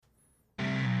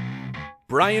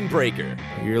Brian Breaker.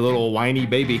 You're a little whiny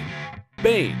baby.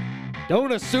 Bane.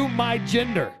 Don't assume my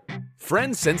gender.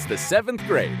 Friends since the 7th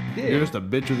grade. You're just a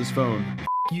bitch with his phone.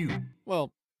 You.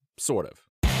 Well, sort of.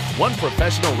 One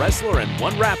professional wrestler and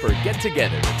one rapper get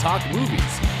together to talk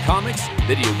movies, comics,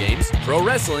 video games, pro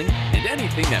wrestling, and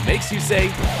anything that makes you say,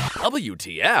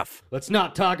 WTF. Let's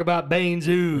not talk about Bane's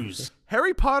ooze.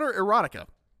 Harry Potter erotica.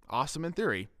 Awesome in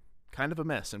theory, kind of a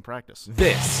mess in practice.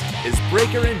 This is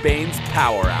Breaker and Bane's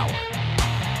Power Hour.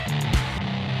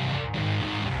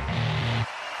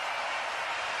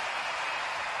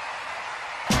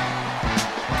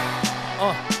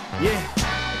 Yeah.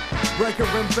 Breaker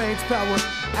and Bane's Power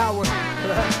Hour.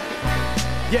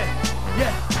 Yeah.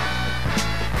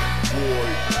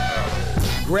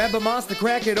 Grab a monster,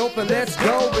 crack it open, let's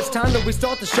go. It's time that we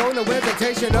start the show, no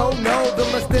hesitation, oh no. The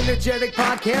most energetic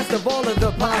podcast of all of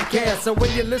the podcasts. So when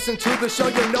you listen to the show,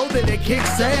 you know that it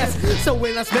kicks ass. So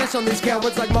when I smash on these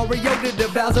cowards like Mario did to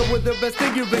Bowser, with the best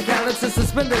thing you've encountered since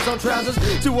suspenders on trousers.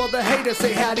 To all the haters,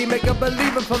 say howdy, make a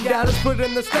believer from doubters. Put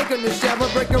in the steak in the shower,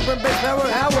 Breaker and Bane's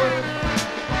Power Hour.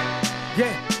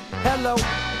 Yeah, hello.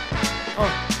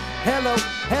 Hello.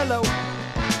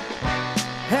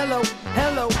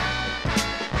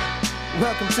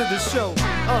 Welcome to the show.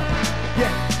 Yeah.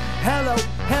 Hello.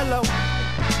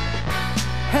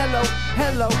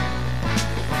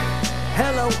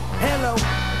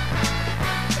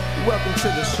 Welcome to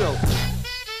the show.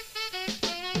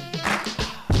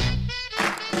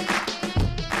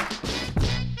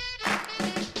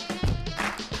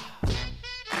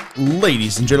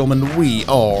 Ladies and gentlemen, we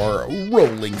are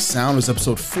Rolling Sound. It's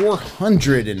episode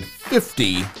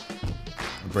 450.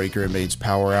 Breaker and Bane's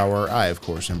Power Hour. I, of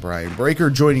course, am Brian Breaker.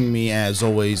 Joining me, as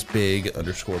always,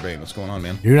 Big_Bane. What's going on,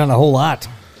 man? You're not a whole lot.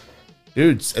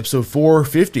 Dude, it's episode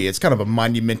 450. It's kind of a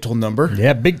monumental number.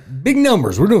 Yeah, big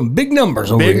numbers. We're doing big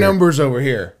numbers over here. Big numbers over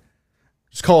here.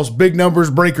 Just call us Big Numbers,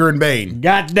 Breaker and Bane.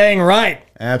 God dang right.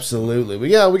 Absolutely. We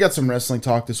got some wrestling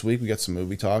talk this week. We got some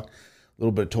movie talk. A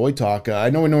little bit of toy talk. I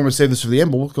know we normally save this for the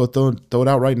end, but we'll go throw it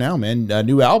out right now, man. A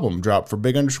new album dropped for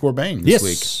Big_Bane this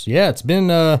week. Yeah, it's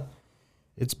been a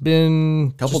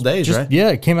couple days, right? Yeah,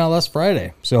 it came out last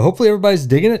Friday. So hopefully everybody's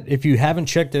digging it. If you haven't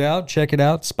checked it out, check it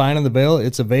out. Spine on the Veil.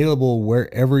 It's available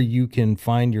wherever you can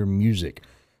find your music.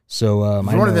 So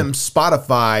For one of them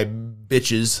Spotify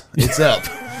bitches, it's up.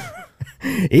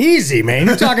 Easy, man.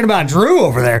 You're talking about Drew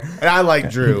over there. And I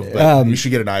like Drew, but you should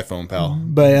get an iPhone, pal.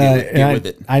 But get with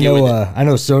it. I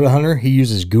know Soda Hunter. He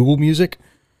uses Google Music.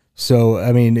 So,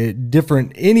 I mean,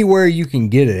 different anywhere you can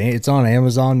get it. It's on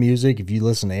Amazon Music. If you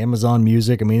listen to Amazon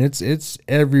Music, I mean, it's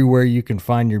everywhere you can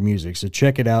find your music. So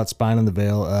check it out, Spine on the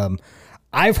Veil.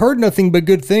 I've heard nothing but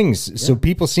good things. So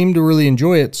people seem to really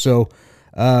enjoy it. So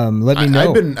let me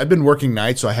know. I've been working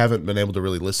nights, so I haven't been able to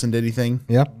really listen to anything.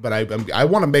 Yeah. But I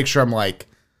want to make sure I'm like,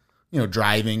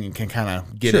 driving and can kind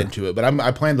of get into it. But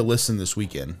I plan to listen this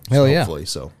weekend. Hell yeah. Hopefully,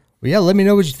 so. Well, yeah, let me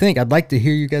know what you think. I'd like to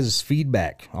hear you guys'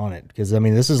 feedback on it because, I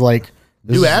mean, this is like...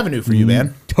 New avenue for you,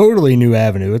 man. Totally new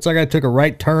avenue. It's like I took a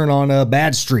right turn on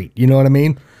Bad Street. You know what I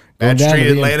mean? Bad Street,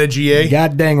 Atlanta, GA.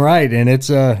 God dang right. And it's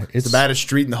the baddest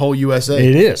street in the whole USA.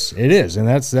 It is. And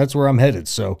that's where I'm headed.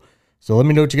 So let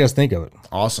me know what you guys think of it.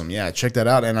 Awesome. Yeah, check that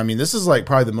out. And, I mean, this is like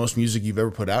probably the most music you've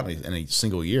ever put out in a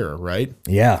single year, right?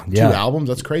 Yeah. 2 albums?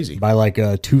 That's crazy. By like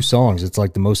 2 songs. It's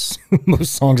like the most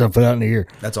songs I've put out in a year.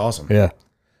 That's awesome. Yeah.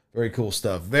 Very cool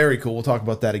stuff. Very cool. We'll talk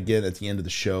about that again at the end of the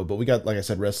show. But we got, like I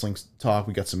said, wrestling talk.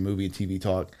 We got some movie and TV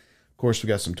talk. Of course, we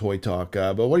got some toy talk.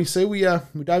 But what do you say we dive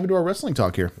into our wrestling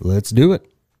talk here? Let's do it.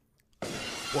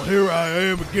 Well, here I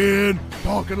am again,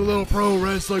 talking a little pro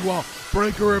wrestling while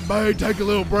Breaker and Bane take a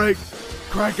little break,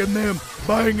 cracking them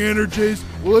Bang energies.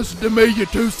 Well, listen to me, you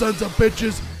 2 sons of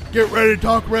bitches. Get ready to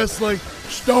talk wrestling.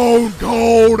 Stone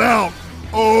Cold out.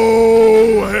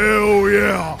 Oh, hell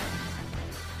yeah.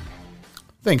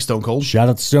 Thanks, Stone Cold. Shout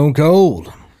out to Stone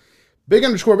Cold.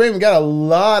 Big_Bane, we got a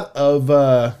lot of,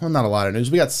 not a lot of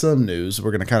news. We got some news. We're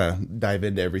going to kind of dive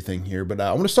into everything here. But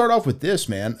I want to start off with this,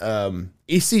 man.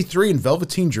 EC3 and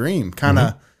Velveteen Dream, kind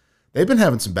of, they've been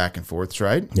having some back and forths,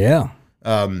 right? Yeah.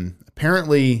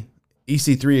 Apparently,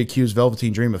 EC3 accused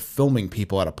Velveteen Dream of filming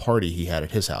people at a party he had at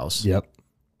his house. Yep.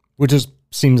 Which just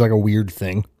seems like a weird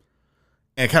thing.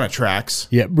 And it kind of tracks.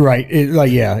 Yeah, right.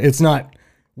 It's not...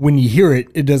 When you hear it,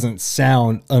 it doesn't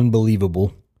sound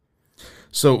unbelievable.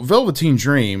 So Velveteen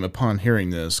Dream, upon hearing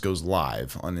this, goes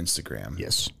live on Instagram.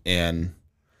 Yes. And,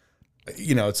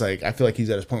 it's like, I feel like he's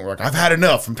at his point where, like, I've had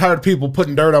enough. I'm tired of people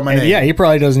putting dirt on my name. Yeah, he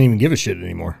probably doesn't even give a shit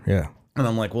anymore. Yeah. And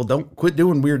I'm like, well, don't quit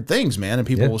doing weird things, man. And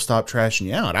people will stop trashing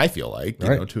you out, I feel like,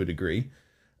 to a degree.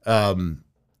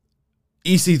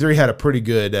 EC3 had a pretty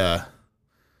good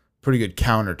pretty good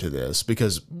counter to this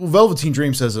because Velveteen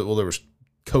Dream says that there was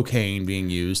cocaine being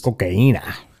used, Cocaine.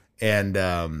 and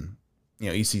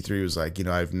EC3 was like,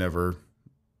 I've never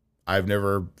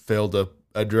failed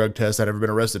a drug test. I've never been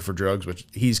arrested for drugs, which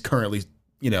he's currently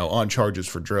on charges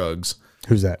for drugs.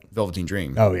 Who's that? Velveteen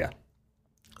Dream. Oh yeah.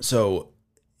 So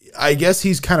I guess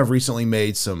he's kind of recently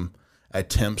made some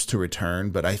attempts to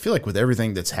return, but I feel like with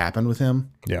everything that's happened with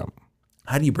him, Yeah.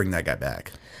 how do you bring that guy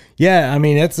back? Yeah, I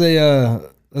mean that's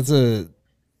a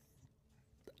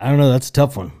I don't know, that's a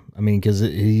tough one. I mean, because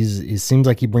he seems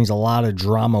like he brings a lot of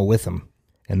drama with him,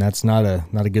 and that's not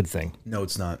a good thing. No,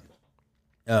 it's not.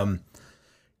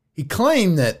 He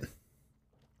claimed that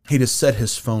he just set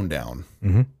his phone down,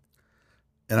 and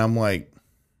I'm like,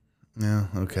 yeah,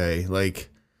 okay,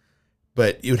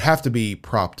 but it would have to be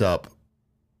propped up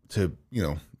to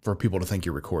for people to think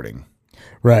you're recording.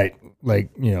 Right.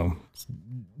 Like,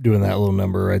 doing that little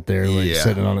number right there, like Yeah.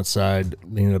 setting it on its side,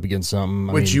 leaning up against something.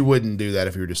 I Which mean, you wouldn't do that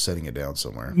if you were just setting it down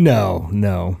somewhere. No.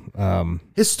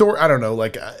 His story, I don't know.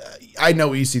 I know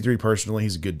EC3 personally.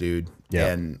 He's a good dude. Yeah.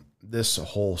 And this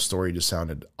whole story just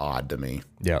sounded odd to me.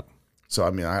 Yeah. So, I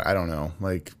mean, I don't know.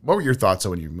 What were your thoughts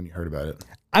when you heard about it?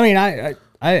 I mean,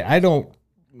 I don't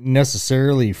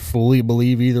necessarily fully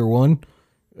believe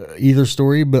either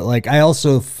story, but I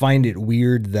also find it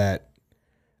weird that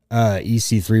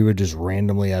EC3 would just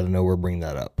randomly out of nowhere bring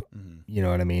that up. You know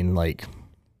what I mean?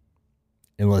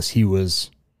 Unless he was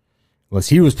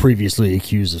previously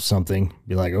accused of something,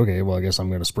 be like, okay, well, I guess I'm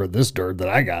going to spread this dirt that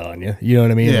I got on you. You know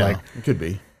what I mean? Yeah, it could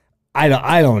be. I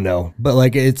don't know,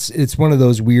 but it's one of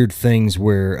those weird things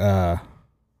where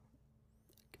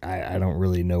I don't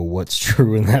really know what's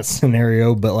true in that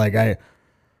scenario, but I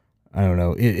don't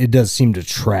know. It does seem to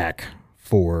track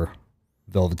for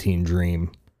Velveteen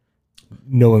Dream,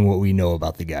 knowing what we know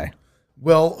about the guy.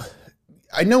 Well,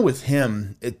 I know with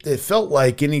him, it felt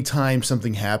like anytime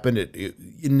something happened, it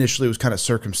initially was kind of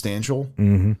circumstantial,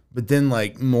 but then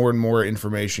more and more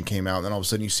information came out, and then all of a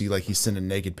sudden you see he's sending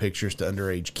naked pictures to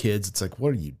underage kids. It's like, what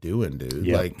are you doing, dude?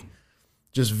 Yep.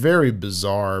 Just very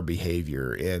bizarre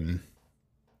behavior, and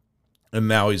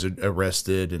now he's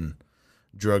arrested and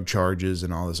drug charges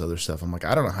and all this other stuff. I'm like,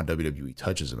 I don't know how WWE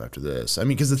touches him after this. I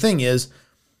mean, because the thing is,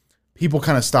 people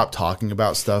kind of stop talking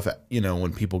about stuff,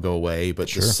 when people go away. But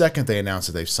the second they announce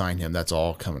that they've signed him, that's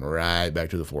all coming right back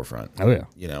to the forefront. Oh yeah.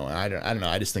 And I don't know.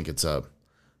 I just think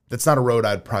that's not a road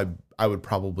I would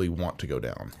probably want to go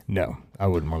down. No, I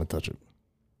wouldn't want to touch it.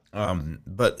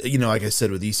 But like I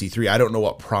said with EC3, I don't know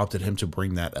what prompted him to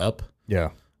bring that up. Yeah.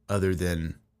 Other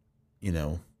than,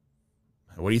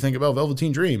 what do you think about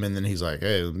Velveteen Dream? And then he's like,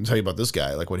 hey, let me tell you about this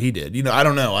guy, what he did. I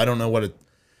don't know. I don't know what it,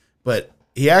 but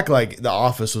he acted like the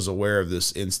office was aware of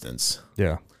this instance.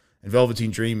 Yeah. And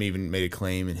Velveteen Dream even made a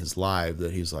claim in his live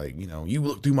that he's like, you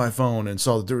looked through my phone and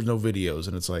saw that there was no videos.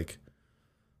 And it's like,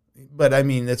 but I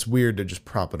mean, it's weird to just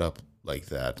prop it up like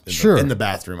that in the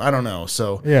bathroom. I don't know.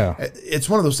 So yeah, it's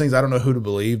one of those things. I don't know who to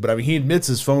believe, but I mean, he admits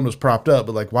his phone was propped up,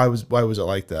 but why was it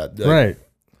like that? Right.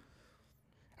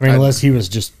 I mean, unless he was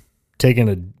just taking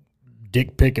a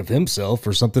dick pic of himself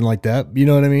or something like that. You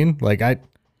know what I mean? And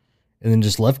then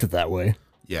just left it that way.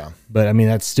 Yeah. But I mean,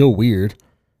 that's still weird.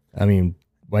 I mean,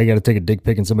 why you got to take a dick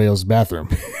pic in somebody else's bathroom?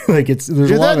 There's do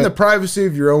a lot that in the privacy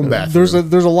of your own bathroom.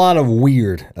 There's a lot of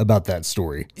weird about that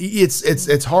story.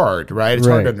 It's hard, right? It's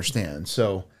hard to understand.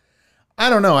 So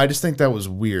I don't know. I just think that was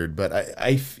weird. But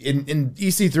in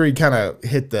EC3 kind of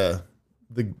hit the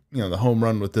home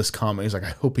run with this comment. He's like, I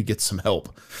hope he gets some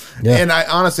help. Yeah. And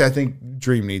I think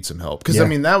Dream needs some help because I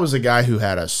mean that was a guy who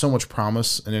had so much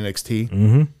promise in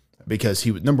NXT because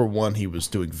he was number one. He was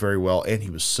doing very well and he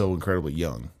was so incredibly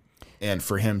young, and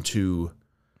for him to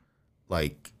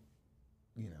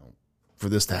for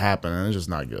this to happen, and it's just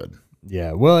not good.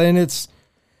 Yeah, well, and it's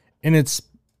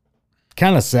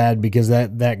kind of sad because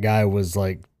that guy was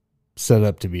set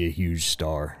up to be a huge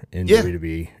star in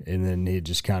WWE, and then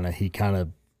he kind of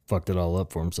fucked it all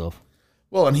up for himself.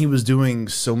 Well, and he was doing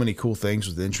so many cool things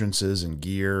with entrances and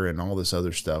gear and all this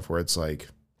other stuff where it's like,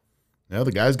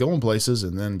 the guy's going places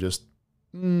and then just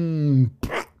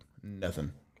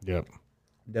nothing. Yep.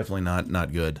 Definitely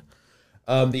not good.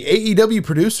 The AEW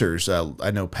producers,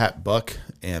 I know Pat Buck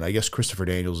and I guess Christopher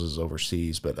Daniels is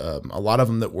overseas, but a lot of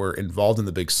them that were involved in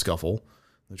the big scuffle,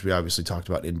 which we obviously talked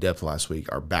about in depth last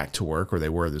week, are back to work, or they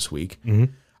were this week.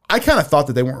 I kind of thought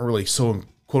that they weren't really so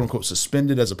quote unquote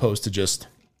suspended as opposed to just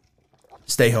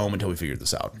stay home until we figured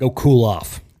this out. Go cool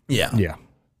off. Yeah. Yeah.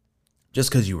 Just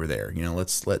because you were there,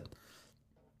 let's let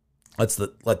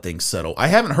things settle. I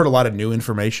haven't heard a lot of new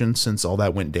information since all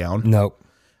that went down. Nope.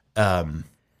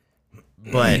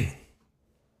 But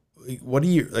what are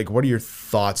your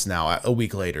thoughts now a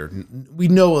week later? We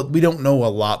don't know a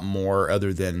lot more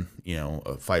other than,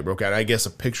 a fight broke out. I guess a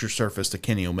picture surfaced to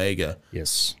Kenny Omega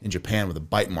Yes. in Japan with a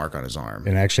bite mark on his arm.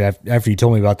 And actually, after you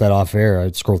told me about that off air,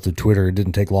 I scrolled through Twitter. It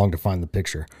didn't take long to find the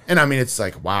picture. And I mean, it's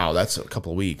like, wow, that's a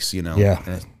couple of weeks, Yeah. and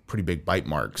a pretty big bite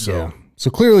mark. So Yeah. So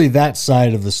clearly that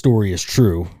side of the story is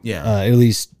true. Yeah. At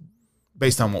least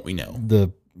based on what we know.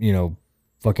 the,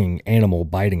 fucking animal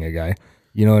biting a guy.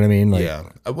 You know what I mean? Like, Yeah.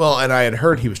 Well, and I had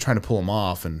heard he was trying to pull him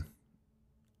off, and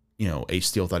Ace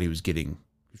Steel thought he was trying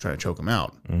to choke him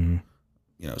out. Mm-hmm.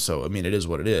 So I mean, it is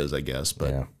what it is, I guess. But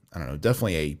Yeah. I don't know.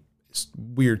 Definitely a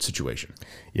weird situation.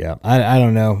 Yeah, I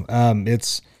don't know.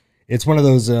 It's one of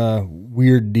those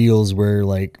weird deals where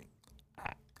like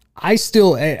I'm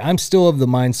still of the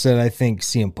mindset I think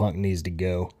CM Punk needs to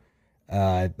go.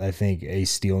 I think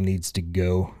Ace Steel needs to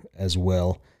go as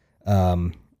well.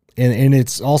 And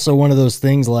it's also one of those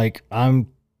things like I'm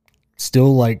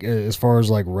still like as far as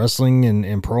like wrestling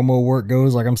and promo work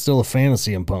goes, like I'm still a fan of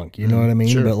CM Punk. You know what I mean?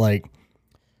 Sure. But like,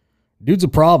 dude's a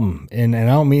problem, and I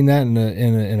don't mean that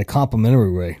in a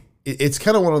complimentary way. It's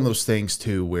kind of one of those things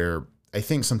too, where I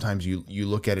think sometimes you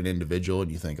look at an individual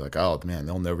and you think like, oh man,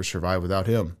 they'll never survive without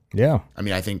him. Yeah, I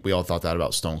mean, I think we all thought that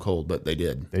about Stone Cold, but they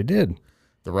did. they did.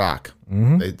 The Rock,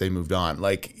 they moved on.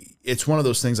 Like it's one of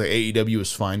those things. Like AEW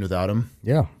is fine without him,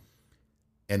 Yeah,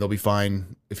 and they'll be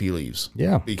fine if he leaves.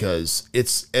 yeah. Because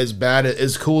it's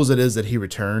as cool as it is that he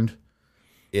returned,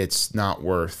 it's not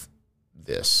worth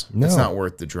this. No. It's not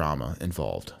worth the drama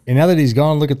involved. And now that he's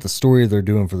gone, look at the story they're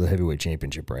doing for the heavyweight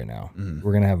championship right now. Mm-hmm.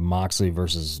 We're gonna have Moxley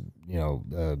versus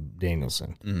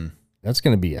Danielson. That's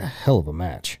gonna be a hell of a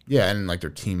match. Yeah, and like they're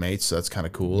teammates, so that's kind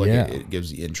of cool. Like Yeah. it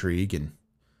gives the intrigue, and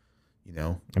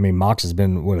I mean, Mox has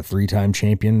been a 3-time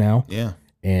champion now, yeah.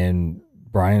 and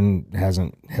Brian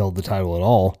hasn't held the title at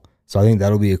all. So I think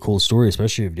that'll be a cool story,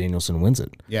 especially if Danielson wins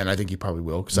it. Yeah, and I think he probably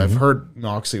will, because I've heard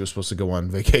Moxley was supposed to go on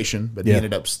vacation, but he Yeah.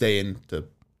 ended up staying to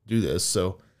do this.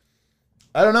 So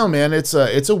I don't know, man. It's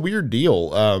a weird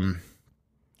deal.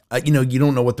 You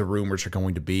don't know what the rumors are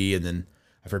going to be, and then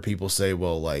I've heard people say,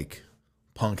 well, like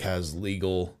Punk has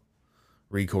legal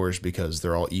recourse because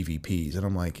they're all EVPs, and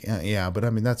I'm like, yeah, but I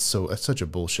mean that's such a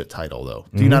bullshit title, though.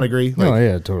 Do you not agree? Like, No,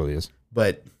 yeah, it totally is.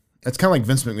 But it's kind of like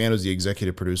Vince McMahon was the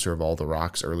executive producer of all The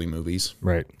Rock's early movies.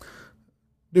 Right.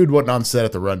 Dude wasn't on set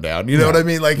at the Rundown. You know what I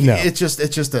mean? Like No.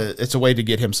 it's a way to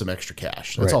get him some extra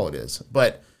cash. That's Right. all it is.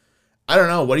 But I don't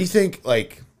know. What do you think?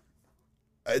 Like,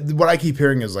 what I keep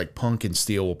hearing is like Punk and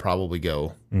Steel will probably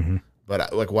go. Mm-hmm.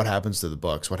 But like, what happens to the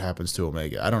Bucks? What happens to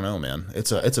Omega? I don't know, man.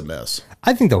 It's a mess.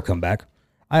 I think they'll come back.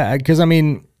 Because I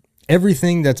mean,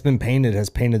 everything that's been painted has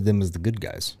painted them as the good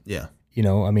guys. Yeah.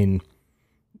 I mean,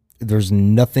 there's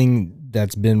nothing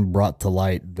that's been brought to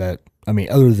light that, I mean,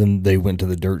 other than they went to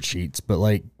the dirt sheets, but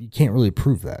like, you can't really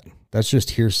prove that. That's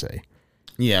just hearsay.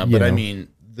 Yeah, but I know? mean,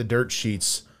 the dirt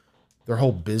sheets, their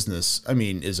whole business, I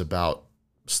mean, is about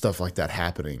stuff like that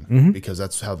happening because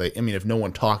that's how they. I mean, if no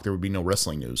one talked, there would be no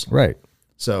wrestling news. Right.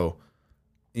 So,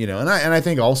 and I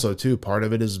think also too, part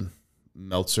of it is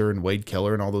Meltzer and Wade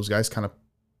Keller and all those guys kind of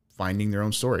finding their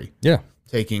own story, Yeah.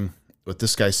 taking what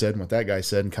this guy said and what that guy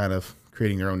said, and kind of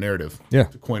creating their own narrative. Yeah.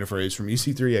 To coin a phrase from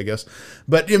EC3, I guess.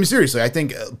 But I mean, seriously, I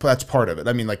think that's part of it.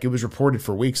 I mean, like it was reported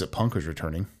for weeks that Punk was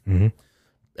returning. Mm-hmm.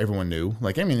 Everyone knew.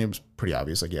 Like, I mean, it was pretty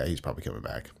obvious. Like, yeah, he's probably coming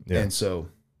back. Yeah. And so,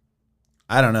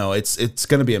 I don't know. It's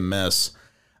going to be a mess.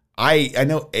 I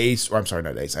know not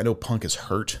Ace. I know Punk is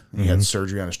hurt. He had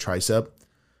surgery on his tricep.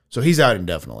 So he's out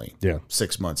indefinitely. Yeah.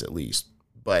 6 months at least.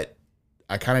 But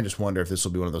I kind of just wonder if this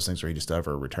will be one of those things where he just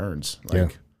never returns.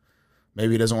 Like,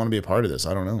 maybe he doesn't want to be a part of this.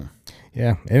 I don't know.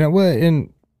 Yeah.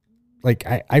 And like,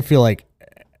 I feel like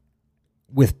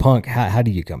with Punk, how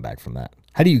do you come back from that?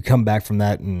 How do you come back from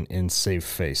that and save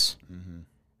face?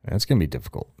 That's going to be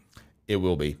difficult. It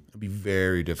will be. It'll be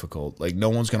very difficult. Like, no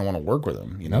one's going to want to work with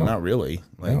him. No. Not really.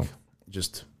 Like, No.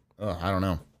 just, I don't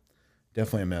know.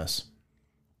 Definitely a mess.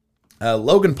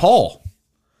 Logan Paul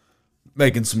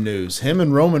making some news. Him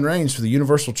and Roman Reigns for the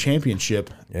Universal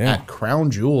Championship at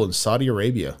Crown Jewel in Saudi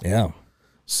Arabia. Yeah.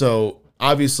 So,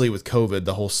 obviously, with COVID,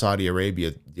 the whole Saudi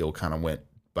Arabia deal kind of went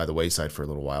by the wayside for a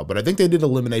little while. But I think they did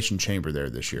Elimination Chamber there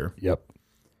this year. Yep.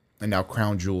 And now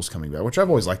Crown Jewel's coming back, which I've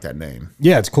always liked that name.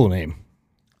 Yeah, it's a cool name.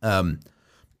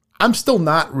 I'm still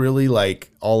not really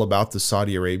like all about the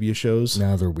Saudi Arabia shows.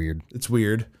 No, they're weird. It's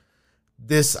weird.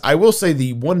 I will say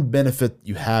the one benefit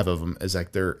you have of them is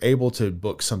like they're able to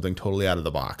book something totally out of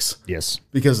the box Yes.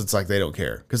 because it's like they don't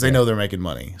care because they know they're making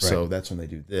money. So that's when they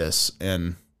do this.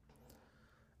 And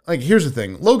like, here's the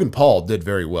thing. Logan Paul did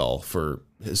very well for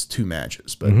his 2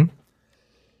 matches, but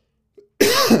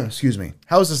excuse me.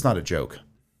 How is this not a joke?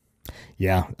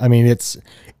 Yeah. I mean, it's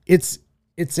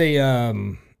a,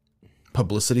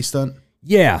 Publicity stunt.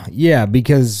 yeah,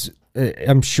 because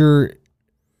I'm sure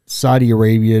Saudi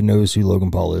Arabia knows who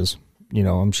Logan Paul is. You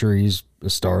know, I'm sure he's a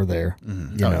star there,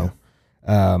 you know.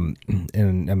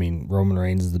 And I mean, Roman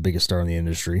Reigns is the biggest star in the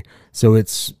industry. So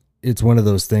it's one of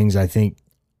those things. I think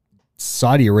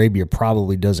Saudi Arabia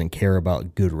probably doesn't care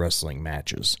about good wrestling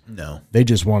matches. No. They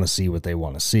just want to see what they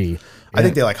want to see. I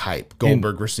think they like hype.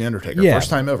 Goldberg versus The Undertaker. Yeah. First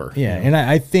time ever. Yeah, and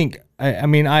I think I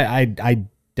mean I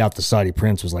doubt the Saudi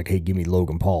prince was like, hey, give me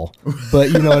Logan Paul.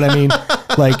 But you know what I mean?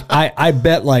 Like I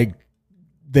bet like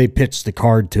they pitched the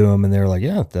card to him and they're like,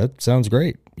 yeah, that sounds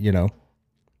great, you know.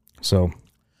 So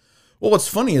Well, what's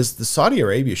funny is the Saudi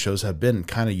Arabia shows have been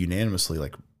kind of unanimously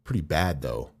like pretty bad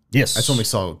though. yes. That's when we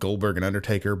saw Goldberg and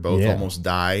Undertaker both Yeah. almost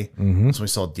die. That's when we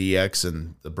saw DX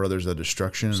and the Brothers of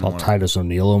Destruction. Saw Titus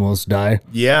O'Neil almost die.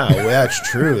 Yeah, well, that's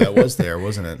true. That was there,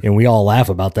 wasn't it? And we all laugh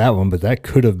about that one, but that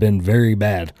could have been very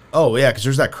bad. Oh, yeah, because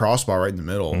there's that crossbar right in the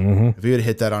middle. If he had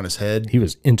hit that on his head, He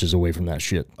was inches away from that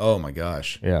shit. oh my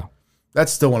gosh. Yeah.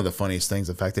 That's still one of the funniest things,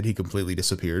 the fact that he completely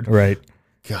disappeared. Right.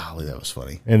 Golly, that was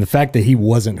funny. And the fact that he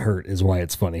wasn't hurt is why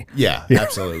it's funny. Yeah,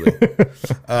 absolutely.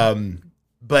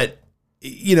 But,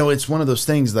 you know, it's one of those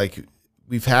things like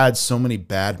we've had so many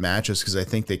bad matches because I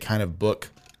think they kind of book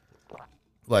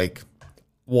like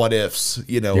what ifs,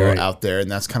 you know, Right. out there. And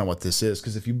that's kind of what this is.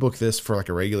 Because if you book this for like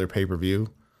a regular pay-per-view,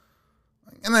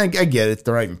 and I get it,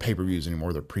 they're not even pay-per-views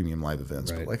anymore. They're premium live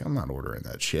events. But like, I'm not ordering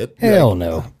that shit. Hell Like,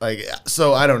 no. Like,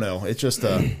 so I don't know. It's just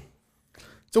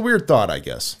it's a weird thought, I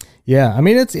guess. Yeah, I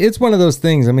mean it's one of those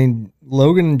things. I mean,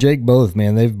 Logan and Jake both,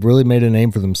 man, they've really made a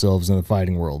name for themselves in the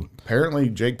fighting world. Apparently,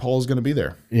 Jake Paul is going to be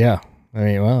there. Yeah, I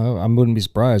mean, well, I wouldn't be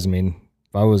surprised. I mean,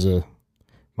 if I was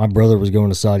my brother was going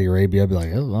to Saudi Arabia, I'd be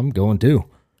like, oh, I'm going too.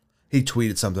 He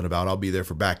tweeted something about I'll be there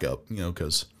for backup, you know,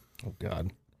 because Oh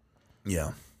God.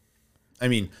 yeah. I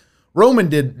mean, Roman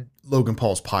did Logan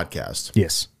Paul's podcast,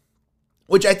 Yes.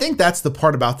 which I think that's the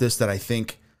part about this that I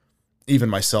think even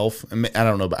myself, and I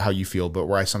don't know about how you feel, but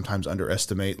where I sometimes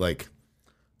underestimate, like,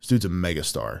 this dude's a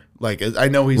megastar. Like, I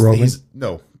know Roman?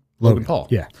 Logan Paul.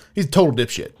 Yeah. He's a total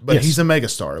dipshit, but Yes. he's a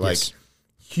megastar. Like, Yes.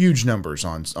 huge numbers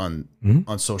on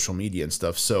social media and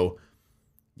stuff. So,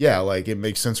 yeah, like, it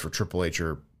makes sense for Triple H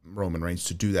or Roman Reigns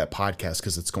to do that podcast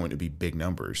because it's going to be big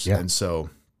numbers. Yeah. And so,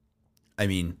 I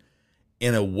mean,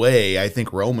 in a way, I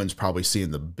think Roman's probably seeing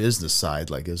the business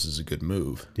side like this is a good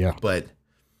move. Yeah. But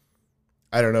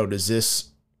I don't know, does this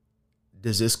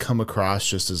come across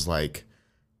just as like,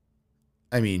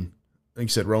 I mean, like you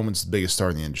said, Roman's the biggest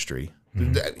star in the industry.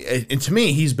 And to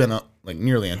me, he's been like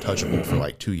nearly untouchable for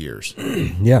like 2 years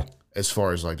Yeah. as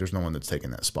far as like there's no one that's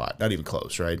taken that spot. Not even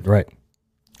close, right? Right.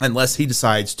 Unless he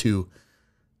decides to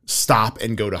stop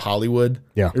and go to Hollywood,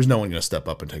 Yeah. there's no one going to step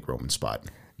up and take Roman's spot.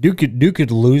 Duke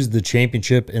could lose the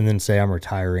championship and then say I'm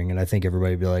retiring, and I think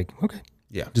everybody would be like, okay,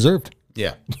 Yeah. deserved.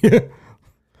 Yeah.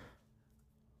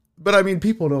 But I mean,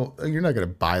 people don't, you're not going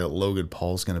to buy that Logan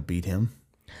Paul's going to beat him.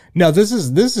 No, this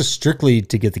is strictly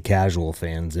to get the casual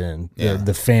fans in, Yeah.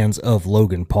 the fans of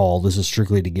Logan Paul. This is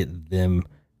strictly to get them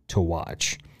to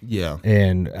watch. Yeah.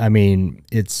 And I mean,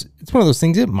 it's one of those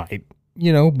things. It might,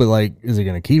 you know, but like, is it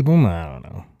going to keep them? I don't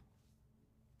know.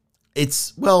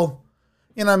 It's, well,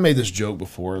 and I made this joke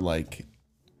before, like,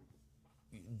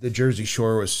 the Jersey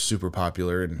Shore was super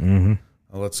popular, and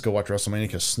well, let's go watch WrestleMania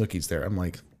because Snooki's there. I'm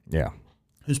like, Yeah,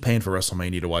 who's paying for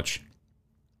WrestleMania to watch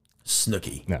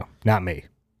Snooki? no, not me.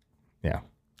 Yeah,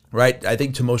 Right? I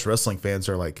think to most wrestling fans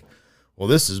are like, well,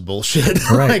 this is bullshit.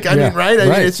 Right, Like, I yeah, mean, right? I mean,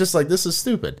 right. it's just like, this is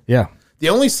stupid. yeah, The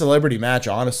only celebrity match,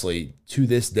 honestly, to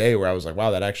this day where I was like,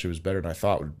 wow, that actually was better than I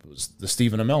thought was the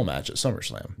Stephen Amell match at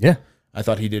SummerSlam. yeah, I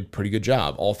thought he did a pretty good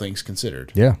job, all things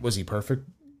considered. Yeah. Was he perfect?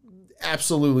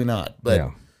 Absolutely not. But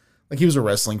Yeah. like he was a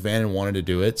wrestling fan and wanted to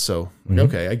do it, so like,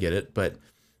 okay, I get it. But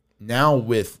now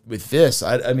with this,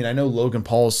 I mean, I know Logan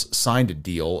Paul's signed a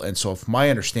deal, and so if my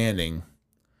understanding,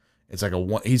 it's like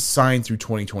he's signed through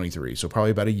 2023, so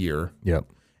probably about a year, yep,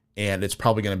 and it's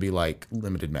probably going to be like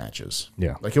limited matches.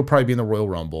 Yeah. Like he'll probably be in the Royal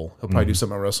Rumble. He'll probably do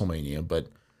something at WrestleMania, but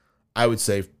I would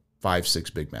say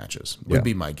 5-6 big matches would Yeah.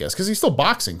 be my guess because he's still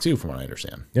boxing too, from what I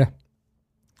understand. yeah,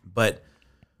 But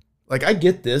like I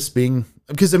get this being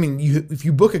because I mean if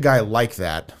you book a guy like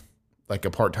that, like a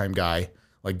part-time guy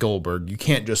like Goldberg, you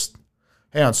can't just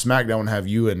hey on SmackDown have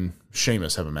you and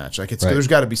Sheamus have a match. Like it's Right. there's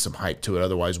got to be some hype to it,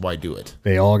 otherwise why do it?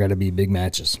 they all got to be big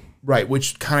matches. Right,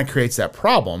 which kind of creates that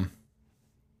problem.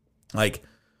 Like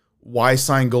why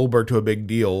sign Goldberg to a big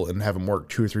deal and have him work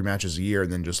 2 or 3 matches a year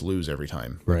and then just lose every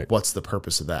time? Right. What's the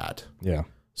purpose of that? Yeah,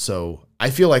 So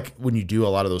I feel like when you do a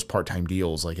lot of those part-time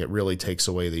deals, like it really takes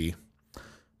away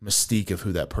mystique of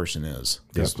who that person is.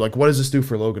 Because like, what does this do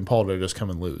for Logan Paul to just come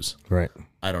and lose? Right.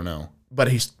 I don't know. But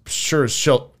he's sure as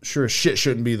shit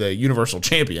shouldn't be the Universal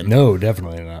Champion. No,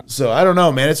 definitely not. So I don't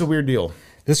know, man. It's a weird deal.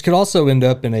 This could also end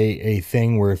up in a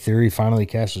thing where Theory finally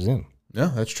cashes in.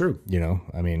 Yeah, that's true. You know,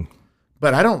 I mean.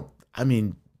 But how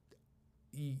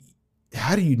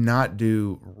do you not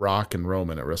do Rock and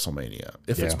Roman at WrestleMania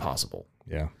if it's possible?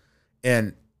 Yeah.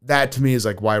 And that to me is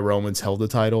like why Roman's held the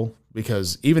title,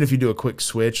 because even if you do a quick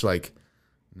switch, like,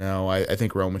 no, I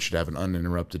think Roman should have an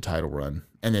uninterrupted title run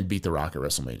and then beat The Rock at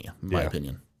WrestleMania, in my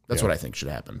opinion. That's what I think should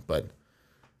happen.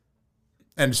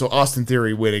 And so Austin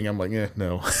Theory winning, I'm like,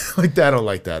 no. Like, I don't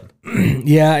like that.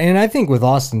 Yeah, and I think with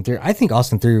Austin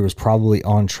Theory was probably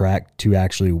on track to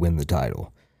actually win the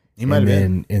title. He might have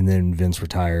been. And then Vince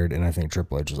retired, and I think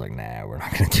Triple H was like, nah, we're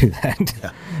not going to do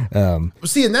that. Yeah.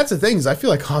 See, and that's the thing is I feel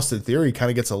like Austin Theory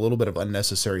kind of gets a little bit of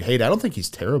unnecessary hate. I don't think he's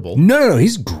terrible. No,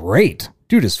 he's great.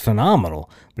 Dude is phenomenal,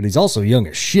 but he's also young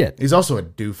as shit. He's also a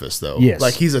doofus, though. Yes.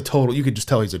 Like, he's a total, you could just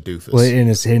tell he's a doofus. Well,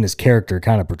 and his character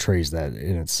kind of portrays that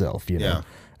in itself, you know.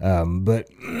 Yeah.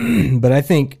 But I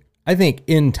think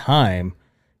in time,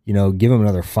 you know, give him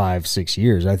another 5-6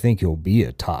 years, I think he'll be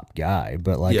a top guy.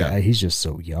 But like, he's just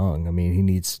so young. I mean, he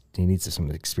needs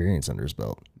some experience under his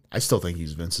belt. I still think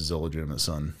he's Vince's illegitimate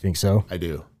son. Think so? I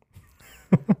do.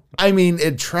 I mean,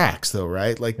 it tracks though,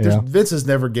 right? Like, Vince has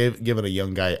never given a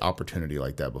young guy opportunity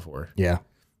like that before. Yeah.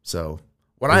 So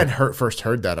when I had first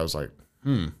heard that, I was like,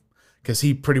 because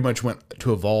he pretty much went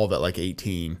to Evolve at like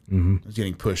 18. Mm-hmm. Was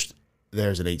getting pushed there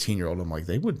as an 18-year-old. I'm like,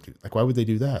 they wouldn't do, like, why would they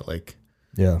do that? Like,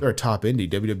 yeah, they're a top indie.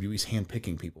 WWE's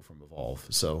handpicking people from Evolve.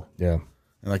 So yeah,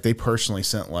 and like they personally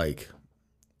sent like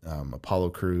Apollo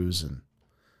Crews and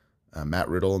Matt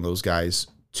Riddle and those guys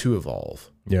to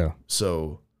Evolve. Yeah.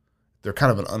 So they're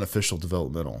kind of an unofficial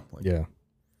developmental. Like, yeah.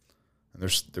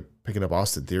 And they're picking up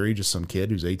Austin Theory, just some kid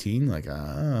who's 18. Like,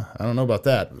 I don't know about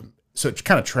that. So it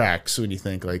kind of tracks when you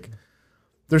think like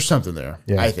there's something there.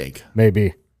 Yeah. I think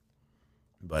Maybe.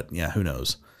 But yeah, who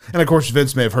knows? And of course,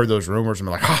 Vince may have heard those rumors and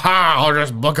be like, I'll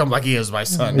just book him like he is my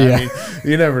son. Yeah. I mean,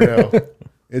 you never know.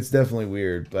 It's definitely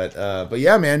weird. But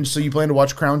yeah, man. So you plan to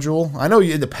watch Crown Jewel? I know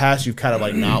in the past you've kind of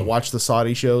like not watched the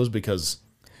Saudi shows because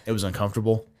it was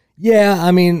uncomfortable. Yeah,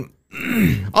 I mean,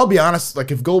 I'll be honest.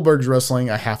 Like if Goldberg's wrestling,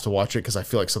 I have to watch it because I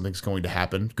feel like something's going to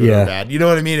happen, good or bad. You know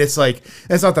what I mean? It's like,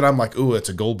 it's not that I'm like, ooh, it's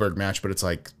a Goldberg match, but it's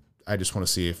like, I just want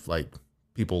to see if like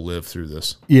people live through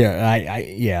this.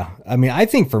 Yeah, I mean, I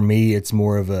think for me, it's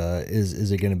more of a is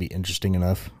it going to be interesting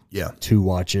enough? Yeah, to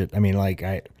watch it. I mean, like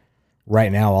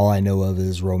right now, all I know of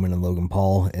is Roman and Logan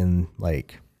Paul, and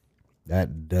like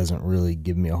that doesn't really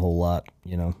give me a whole lot,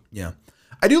 you know. Yeah,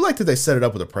 I do like that they set it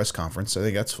up with a press conference. I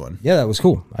think that's fun. Yeah, that was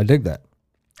cool. I dig that.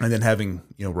 And then having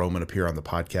Roman appear on the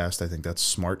podcast, I think that's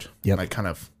smart. Yep. Might kind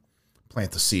of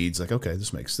plant the seeds. Like, okay,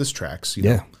 this tracks. You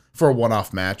Yeah. know, for a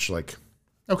one-off match. Like,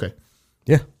 okay.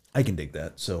 Yeah, I can dig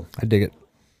that. So I dig it.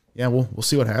 yeah, we'll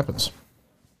see what happens.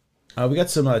 We got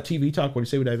some TV talk. What do you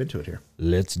say we dive into it here?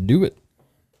 Let's do it.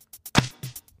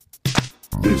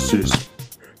 This is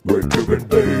Breaker and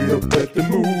Bane up at the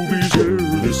movies,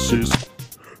 yeah. This is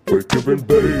Breaker and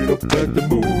Bane up at the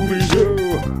movies,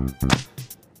 yeah.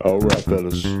 All right,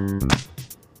 fellas.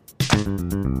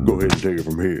 Go ahead and take it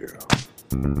from here.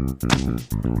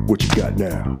 What you got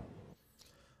now?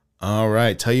 All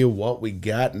right, tell you what we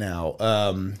got now.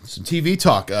 Some TV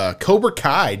talk. Cobra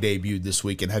Kai debuted this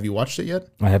weekend. Have you watched it yet?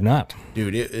 I have not.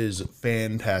 Dude, it is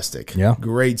fantastic. Yeah.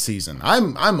 Great season.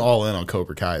 I'm all in on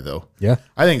Cobra Kai though. Yeah.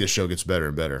 I think this show gets better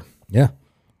and better. Yeah.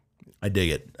 I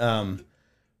dig it.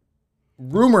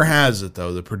 Rumor has it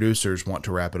though, the producers want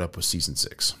to wrap it up with season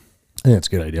 6. I think that's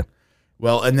a good idea.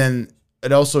 Well, and then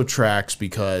it also tracks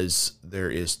because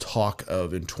there is talk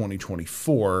of in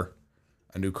 2024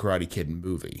 a new Karate Kid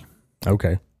movie.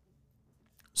 Okay.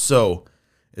 So,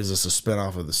 is this a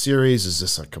spinoff of the series? Is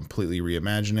this a completely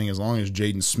reimagining? As long as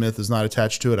Jaden Smith is not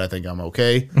attached to it, I think I'm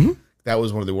okay. Mm-hmm. That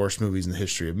was one of the worst movies in the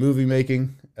history of movie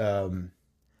making.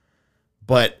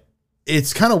 But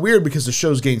it's kind of weird because the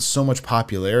show's gained so much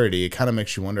popularity. It kind of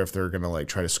makes you wonder if they're going to like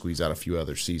try to squeeze out a few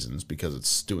other seasons because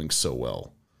it's doing so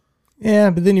well.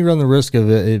 Yeah, but then you run the risk of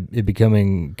it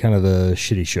becoming kind of a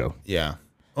shitty show. Yeah.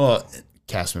 Well,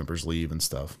 cast members leave and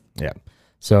stuff. Yeah.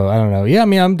 So I don't know. Yeah, I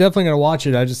mean, I'm definitely gonna watch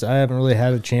it. I haven't really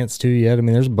had a chance to yet. I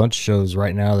mean, there's a bunch of shows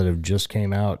right now that have just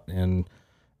came out, and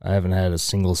I haven't had a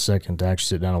single second to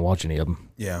actually sit down and watch any of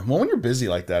them. Yeah. Well, when you're busy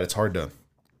like that, it's hard to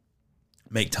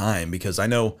make time because I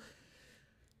know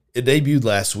it debuted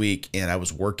last week and I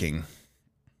was working.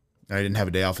 I didn't have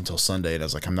a day off until Sunday, and I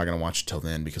was like, I'm not gonna watch it till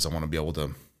then because I want to be able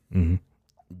to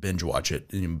binge watch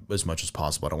it as much as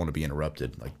possible. I don't want to be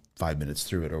interrupted like 5 minutes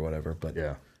through it or whatever. But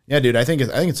Yeah. Yeah, dude, I think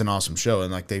it's an awesome show,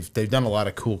 and like they've done a lot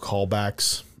of cool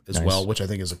callbacks as well, which I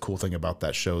think is a cool thing about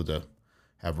that show, to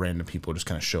have random people just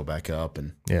kind of show back up,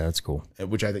 and Yeah, that's cool.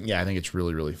 which I think it's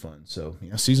really, really fun. So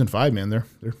season 5, man, they're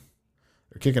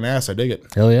kicking ass. I dig it.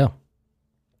 Hell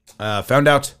yeah. Found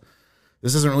out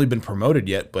this hasn't really been promoted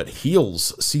yet, but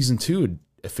Heels season 2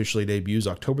 officially debuts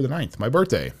October the 9th, my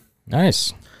birthday.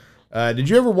 Nice. Did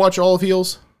you ever watch all of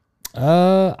Heels?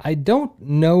 I don't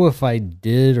know if I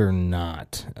did or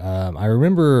not. I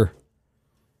remember.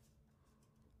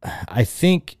 I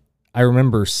think I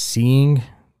remember seeing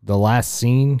the last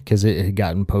scene because it had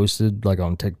gotten posted like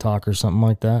on TikTok or something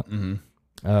like that.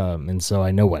 Mm-hmm. And so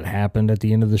I know what happened at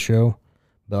the end of the show,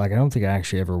 but like I don't think I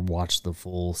actually ever watched the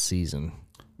full season.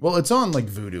 Well, it's on like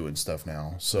Vudu and stuff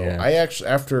now. So Yeah. I actually,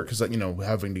 after, because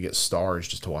having to get Stars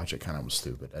just to watch it kind of was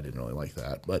stupid. I didn't really like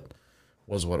that, but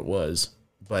was what it was.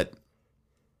 But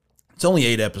it's only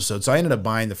 8 episodes, so I ended up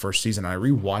buying the first season. I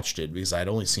rewatched it because I'd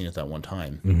only seen it that one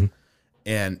time. Mm-hmm.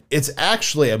 And it's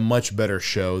actually a much better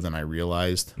show than I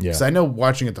realized. Yeah. Because I know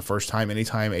watching it the first time,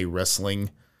 anytime a wrestling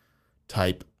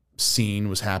type scene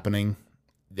was happening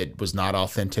that was not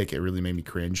authentic, it really made me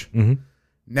cringe. Mm-hmm.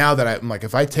 Now that I'm like,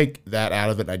 if I take that out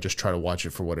of it and I just try to watch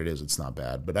it for what it is, it's not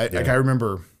bad. But I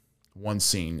remember one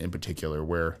scene in particular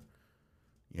where,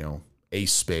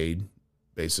 Ace Spade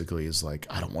basically is like,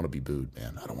 I don't want to be booed,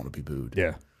 man. I don't want to be booed.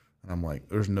 Yeah. And I'm like,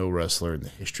 there's no wrestler in the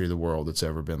history of the world that's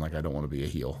ever been like, I don't want to be a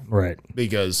heel. Right.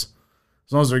 Because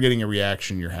as long as they're getting a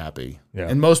reaction, you're happy. Yeah.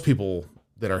 And most people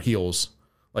that are heels,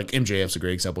 like MJF's a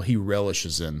great example, he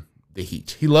relishes in the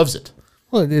heat. He loves it.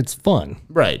 Well, it's fun.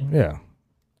 Right. Yeah.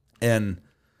 And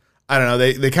I don't know,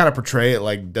 they kind of portray it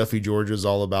like Duffy Georgia's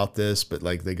all about this, but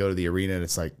like they go to the arena and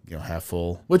it's like, half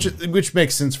full, which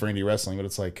makes sense for indie wrestling, but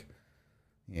it's like,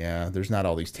 yeah, there's not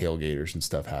all these tailgaters and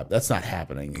stuff happen. That's not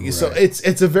happening. Right. So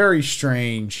it's a very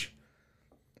strange.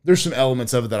 There's some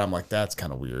elements of it that I'm like, that's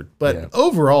kind of weird. But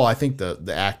overall, I think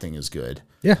the acting is good.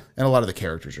 Yeah. And a lot of the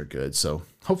characters are good. So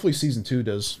hopefully season 2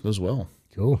 does well.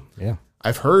 Cool. Yeah.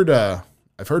 I've heard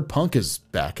Punk is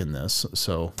back in this.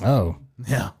 So Oh.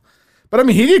 yeah. But I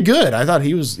mean, he did good. I thought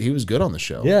he was good on the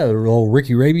show. Yeah, the old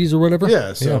Ricky Rabies or whatever.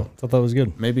 Yeah, so thought that was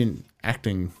good. maybe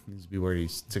acting needs to be where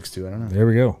he's 6'2". I don't know. There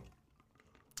we go.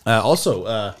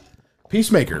 Also,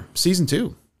 Peacemaker season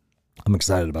 2. I'm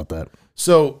excited about that.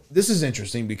 So this is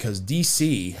interesting because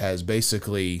DC has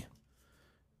basically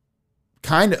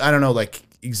kind of, I don't know like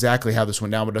exactly how this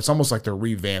went down, but it's almost like they're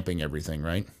revamping everything,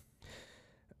 right?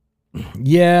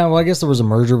 Yeah, well, I guess there was a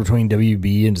merger between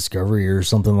WB and Discovery or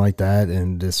something like that,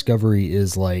 and Discovery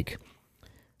is like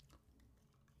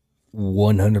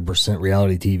 100%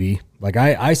 reality TV. Like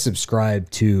I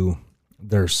subscribe to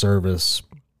their service.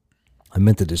 I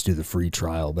meant to just do the free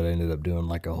trial, but I ended up doing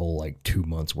like a whole like 2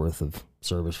 months worth of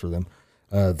service for them.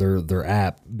 Their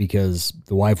app, because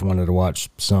the wife wanted to watch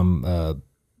some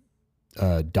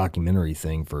documentary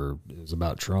thing it was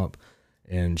about Trump,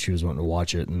 and she was wanting to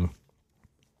watch it, and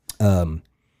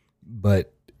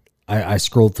but I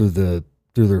scrolled through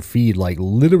their feed, like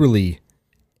literally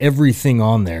everything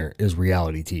on there is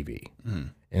reality TV.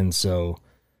 And so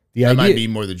That might be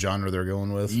more the genre they're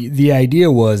going with. The idea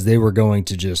was they were going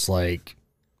to just like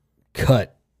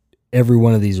cut every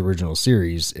one of these original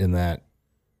series, and that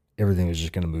everything was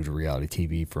just going to move to reality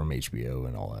TV from HBO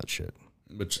and all that shit.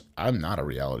 Which I'm not a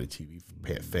reality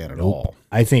TV fan at all.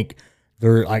 I think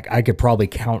they're like, I could probably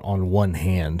count on one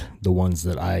hand the ones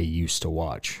that I used to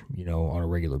watch, on a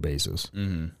regular basis.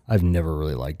 Mm-hmm. I've never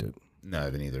really liked it. No, I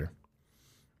haven't either.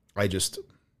 I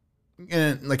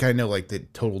know like the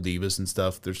Total Divas and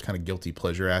stuff, there's kind of guilty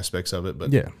pleasure aspects of it,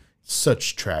 but yeah,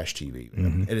 such trash TV.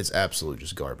 Mm-hmm. It is absolute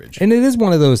just garbage. And it is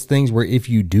one of those things where if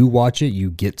you do watch it,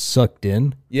 you get sucked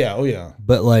in. Yeah, oh yeah.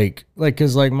 But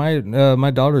because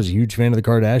my daughter's a huge fan of the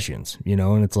Kardashians,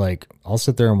 and it's like I'll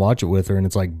sit there and watch it with her, and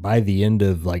it's like by the end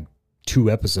of like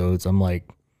 2 episodes, I'm like,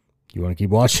 you want to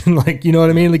keep watching? Like, you know what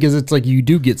I mean? Because it's like you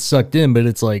do get sucked in, but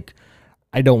it's like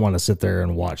I don't want to sit there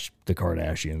and watch the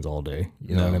Kardashians all day.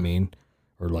 You know what I mean?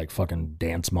 Or like fucking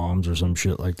Dance Moms or some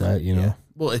shit like that. Yeah.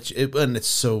 Well, it's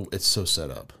so set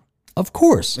up. Of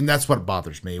course. And that's what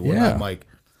bothers me. When I'm like,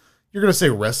 you're gonna say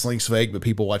wrestling's fake, but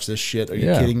people watch this shit. Are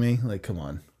you kidding me? Like, come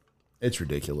on, it's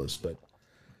ridiculous. But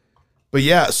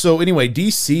yeah. So anyway,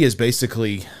 DC is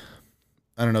basically,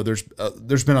 I don't know.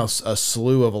 There's been a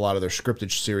slew of a lot of their scripted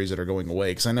series that are going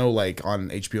away. Because I know like on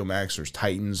HBO Max, there's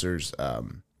Titans. There's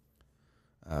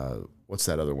what's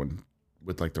that other one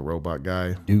with like the robot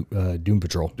guy? Doom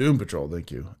Patrol. Doom Patrol.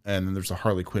 Thank you. And then there's a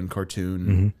Harley Quinn cartoon.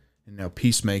 Mm-hmm. And now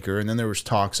Peacemaker, and then there was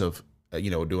talks of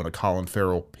doing a Colin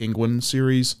Farrell Penguin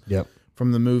series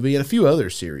from the movie and a few other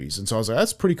series. And so I was like,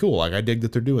 that's pretty cool. Like I dig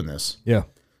that they're doing this. Yeah.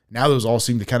 now those all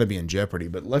seem to kind of be in jeopardy.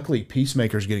 But luckily,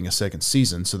 Peacemaker's getting a second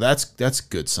season, so that's a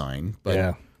good sign. But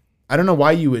Yeah. I don't know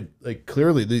why you would, like,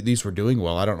 clearly these were doing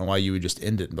well. I don't know why you would just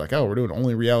end it and be like, oh, we're doing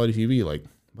only reality TV. Like,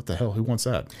 what the hell? Who wants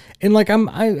that? And like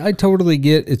I totally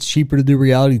get it's cheaper to do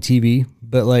reality TV,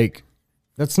 but like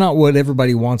that's not what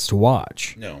everybody wants to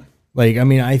watch. No. Like, I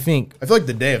mean, I think I feel like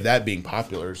the day of that being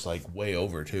popular is like way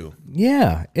over too.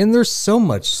 yeah, and there's so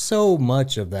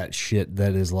much of that shit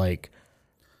that is like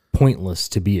pointless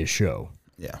to be a show.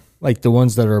 Yeah. Like the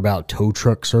ones that are about tow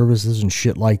truck services and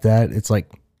shit like that. It's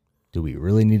like, do we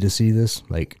really need to see this?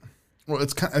 Like, Well,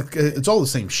 it's all the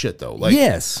same shit though. Like,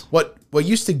 yes. What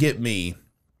used to get me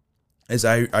is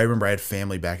I remember I had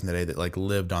family back in the day that like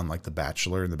lived on like The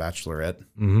Bachelor and The Bachelorette.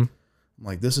 Mm-hmm. I'm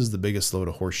like, this is the biggest load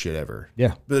of horse shit ever.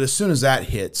 Yeah. But as soon as that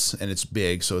hits and it's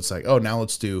big, so it's like, oh, now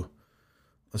let's do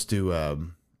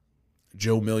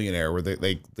Joe Millionaire, where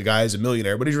the guy is a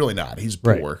millionaire, but he's really not. He's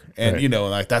poor, Right. and Right. you know,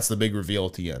 like that's the big reveal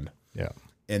at the end. Yeah.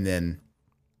 And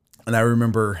I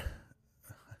remember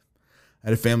I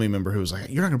had a family member who was like,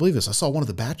 "You're not gonna believe this. I saw one of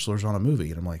the Bachelors on a movie,"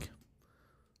 and I'm like,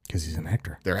 Because he's an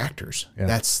actor. "They're actors. Yeah.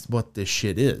 That's what this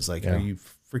shit is. Like, Yeah. are you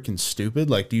freaking stupid?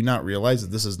 Like, do you not realize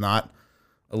that this is not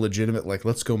a legitimate, like,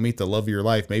 let's go meet the love of your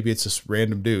life? Maybe it's this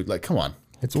random dude. Like, come on,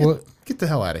 It's what get the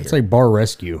hell out of it's here." like Bar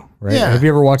Rescue, right? Yeah. Have you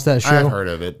ever watched that show? I've heard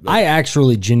of it. But I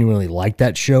actually genuinely like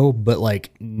that show, but like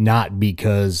not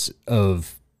because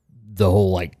of the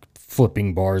whole like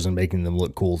flipping bars and making them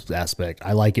look cool aspect.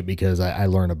 I like it because I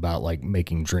learn about like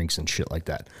making drinks and shit like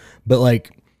that. But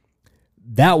like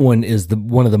that one is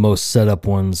one of the most set up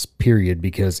ones, period,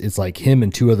 because it's like him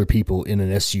and two other people in an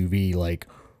SUV, like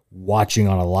watching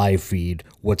on a live feed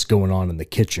what's going on in the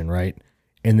kitchen, right?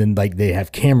 And then like they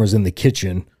have cameras in the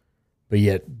kitchen, but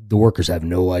yet the workers have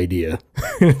no idea.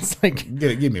 It's like,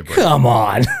 give me a break. come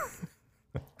on.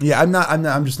 Yeah,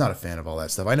 I'm just not a fan of all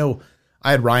that stuff. I know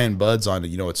I had Ryan Buds on,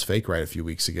 you know, It's Fake Right a few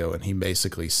weeks ago, and he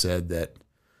basically said that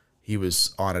he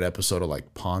was on an episode of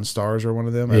like Pawn Stars or one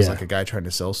of them as Yeah. like a guy trying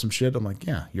to sell some shit. I'm like,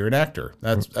 yeah, you're an actor.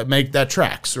 That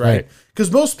tracks, right? Right.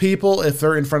 Because most people, if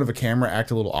they're in front of a camera,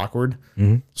 act a little awkward.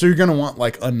 So you're gonna want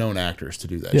like unknown actors to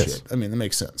do that Yes. shit. I mean, that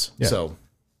makes sense. Yeah. So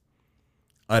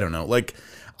I don't know. Like,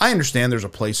 I understand there's a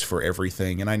place for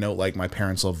everything, and I know like my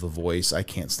parents love The Voice. I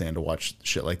can't stand to watch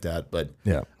shit like that, but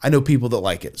Yeah. I know people that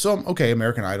like it. So okay,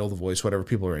 American Idol, The Voice, whatever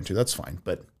people are into, that's fine.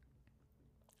 But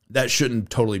that shouldn't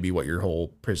totally be what your whole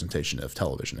presentation of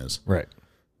television is. Right.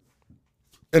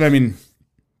 And I mean,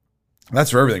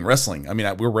 that's for everything. Wrestling. I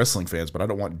mean, we're wrestling fans, but I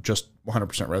don't want just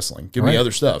 100% wrestling. Give me Right.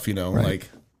 other stuff, you know? Right. Like,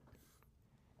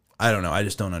 I don't know. I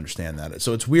just don't understand that.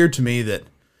 So it's weird to me that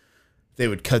they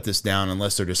would cut this down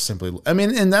unless they're just simply, I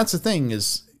mean, and that's the thing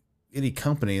is any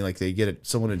company, like they get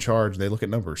someone in charge, they look at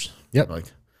numbers. Yep. Like,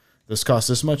 this costs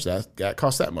this much, that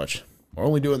costs that much. We're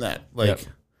only doing that. Like, Yep.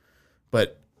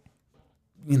 but,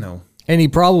 you know, And he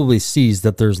probably sees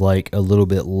that there's like a little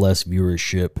bit less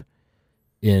viewership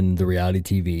in the reality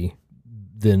TV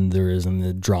than there is in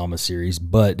the drama series,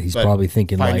 but he's But probably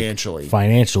thinking financially. like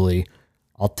financially,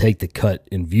 I'll take the cut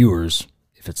in viewers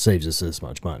if it saves us this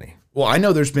much money. well, I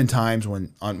know there's been times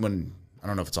when I don't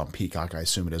know if it's on Peacock, I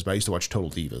assume it is, but I used to watch Total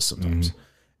Divas sometimes.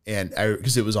 And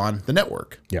because it was on the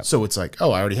network. Yeah. So it's like,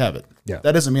 oh, I already have it. Yeah.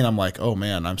 That doesn't mean I'm like, oh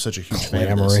man, I'm such a huge fan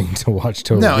of this. Clamoring to watch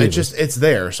Total No, Divas. it's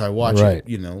there, so I watch Right. it.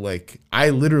 You know, like I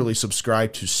literally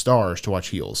subscribe to Stars to watch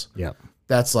Heels. Yeah.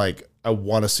 That's like I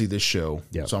want to see this show,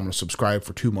 Yeah. so I'm going to subscribe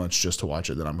for 2 months just to watch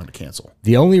it. Then I'm going to cancel.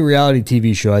 The only reality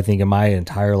TV show I think in my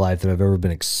entire life that I've ever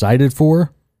been excited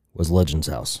for was Legends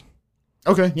House.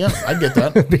 Okay, yeah, I get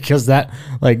that. Because that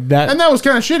And that was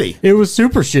kind of shitty. it was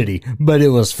super shitty, but it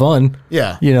was fun.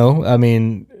 Yeah, You know, I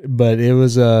mean, but it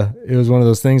was one of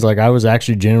those things like I was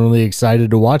actually genuinely excited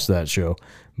to watch that show.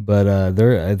 But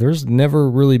there's never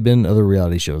really been other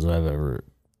reality shows that I've ever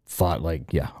thought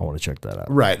like, yeah, I want to check that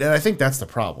out. right. And I think that's the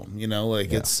problem. You know,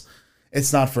 like it's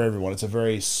not for everyone. It's a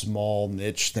very small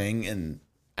niche thing, and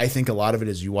I think a lot of it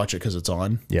is you watch it because it's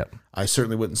on. Yep. I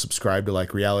certainly wouldn't subscribe to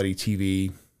like reality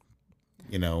TV,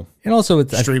 you know, And also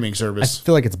it's streaming I service.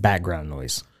 feel like it's background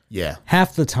noise. Yeah.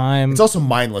 Half the time It's also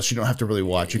mindless. You don't have to really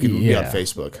watch. You can be on Yeah.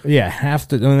 Facebook. yeah,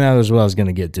 and that was what I was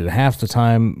gonna get to. Half the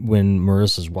time when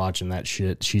Marissa's watching that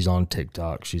shit, she's on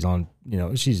TikTok. She's on, you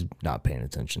know, she's not paying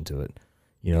attention to it.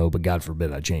 You know, but God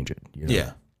forbid I change it. You know?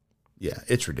 Yeah. Yeah.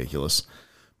 It's ridiculous.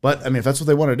 But I mean, if that's what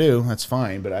they want to do, that's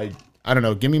fine. But I don't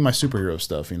know. Give me my superhero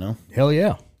stuff, you know? Hell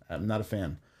yeah. I'm not a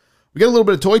fan. We got a little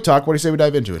bit of toy talk. What do you say we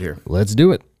dive into it here? Let's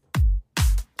do it.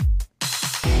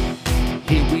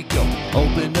 Here we go,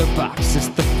 open the box. It's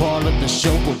the part of the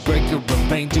show where Breaker and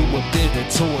Bane do a bit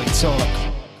of toy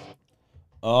talk.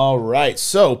 All right,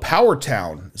 so Power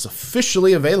Town is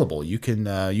officially available. You can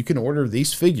order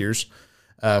these figures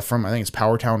from, I think it's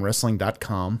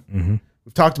PowerTownWrestling.com. Mm-hmm.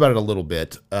 We've talked about it a little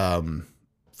bit.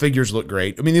 Figures look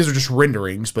great. I mean, these are just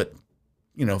renderings, but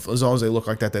you know, as long as they look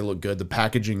like that, they look good. The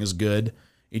packaging is good.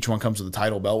 Each one comes with a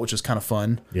title belt, which is kind of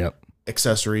fun. Yep.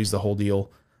 Accessories, the whole deal.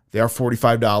 They are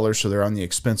 $45, so they're on the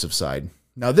expensive side.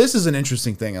 Now, this is an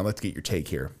interesting thing. I'd like to get your take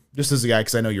here, just as a guy,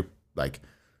 because I know you're like,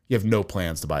 you have no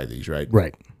plans to buy these, right?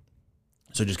 Right.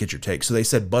 So just get your take. So they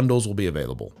said bundles will be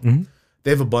available. Mm-hmm.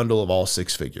 They have a bundle of all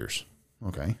 6 figures.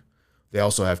 Okay. They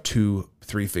also have 2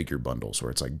 3-figure bundles where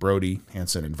it's like Brody,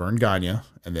 Hansen, and Vern Gagne,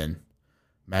 and then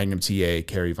Magnum TA,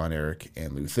 Kerry Von Erich,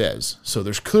 and Lou Thez. So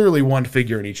there's clearly one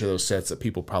figure in each of those sets that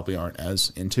people probably aren't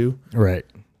as into. Right.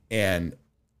 And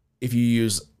if you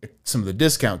use some of the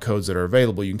discount codes that are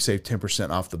available, you can save 10%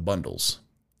 off the bundles.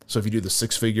 So if you do the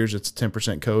 6 figures, it's a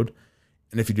 10% code.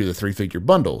 And if you do the 3-figure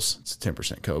bundles, it's a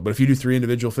 10% code. But if you do 3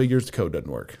 individual figures, the code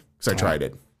doesn't work because I tried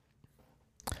it.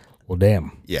 Well,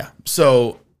 damn. Yeah.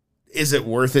 So is it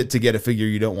worth it to get a figure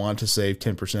you don't want to save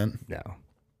 10%? No.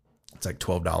 It's like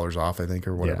 $12 off, I think,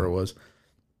 or whatever Yeah. it was.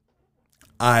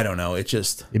 I don't know. It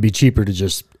just, It'd be cheaper to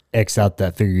just X out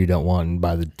that figure you don't want and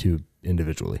buy the 2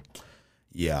 individually.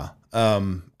 yeah.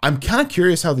 I'm kind of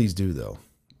curious how these do, though.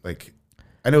 Like,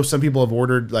 I know some people have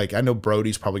ordered, like, I know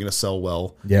Brody's probably going to sell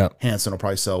well. Yeah. Hansen will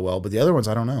probably sell well, but the other ones,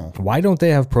 I don't know. Why don't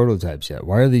they have prototypes yet?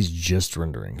 Why are these just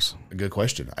renderings? A good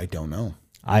question. I don't know.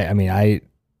 I mean,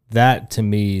 that to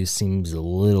me seems a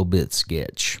little bit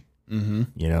sketch. Mm-hmm.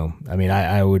 You know, I mean,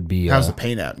 I would be How's the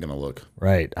paint app going to look?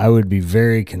 right. I would be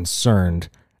very concerned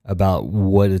about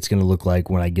what it's going to look like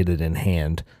when I get it in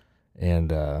hand,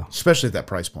 and Especially at that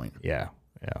price point. yeah.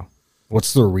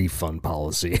 What's the refund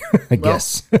policy? I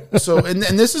guess. So, and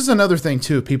this is another thing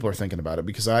too. People are thinking about it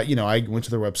because I went to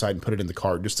their website and put it in the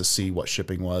cart just to see what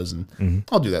shipping was, and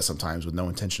I'll do that sometimes with no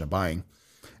intention of buying.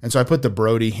 And so I put the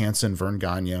Brody, Hansen, Vern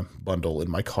Gagne bundle in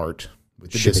my cart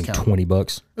with the Shipping discount.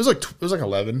 $20. It was like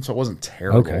 11, so it wasn't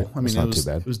terrible. Okay, I mean, that's not too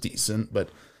bad. It was decent, but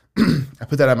I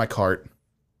put that in my cart,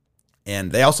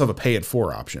 and they also have a pay in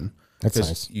 4 option. That's Because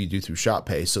nice. you do through Shop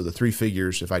Pay. So the 3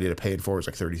 figures, if I did a pay in 4, is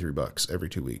like $33 every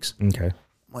 2 weeks. Okay. I'm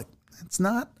like, it's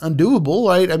not undoable,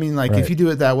 right? I mean, like, Right. if you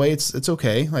do it that way, it's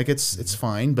okay. Like, it's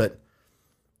fine, but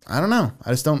I don't know.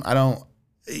 I don't.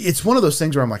 It's one of those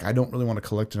things where I'm like, I don't really want to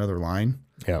collect another line.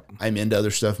 Yeah. I'm into other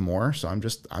stuff more, so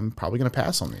I'm probably gonna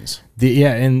pass on these.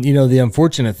 And you know, the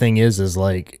unfortunate thing is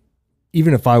like,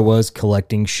 even if I was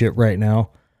collecting shit right now,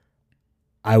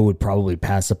 I would probably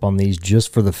pass up on these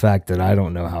just for the fact that I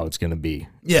don't know how it's going to be.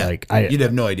 Yeah, like you'd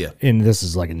have no idea. and this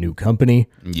is like a new company.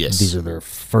 Yes. These are their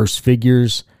first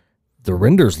figures. The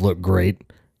renders look great,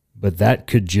 but that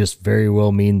could just very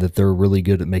well mean that they're really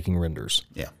good at making renders.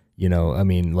 Yeah. You know, I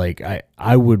mean, like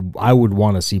I would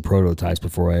want to see prototypes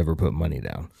before I ever put money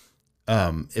down.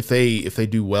 If they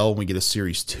do well and we get a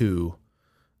series 2,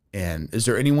 and is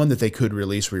there anyone that they could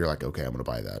release where you're like, okay, I'm gonna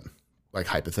buy that? Like,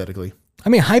 hypothetically. I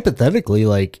mean, hypothetically,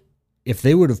 like if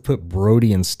they would have put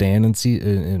Brody and Stan in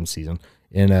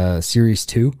series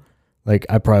 2, like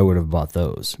I probably would have bought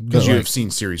those Because But, you like, have seen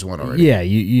series 1 already. yeah,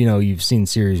 you know you've seen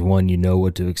series 1, you know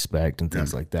what to expect and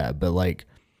things like that. But like,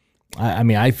 I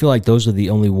mean, I feel like those are the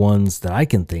only ones that I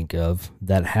can think of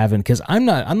that haven't. Because I'm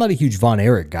not a huge Von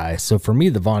Erich guy, so for me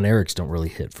the Von Erichs don't really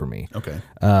hit for me. Okay.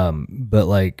 But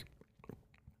like,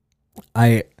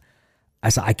 I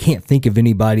can't think of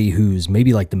anybody who's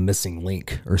maybe like the Missing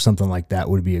Link or something like that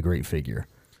would be a great figure.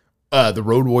 The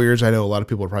Road Warriors, I know a lot of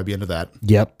people would probably be into that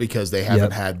Yep. because they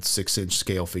haven't had 6-inch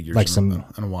scale figures Like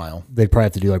in a while. They'd probably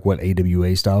have to do like what,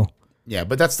 AWA style? Yeah,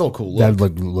 but that's still a cool That'd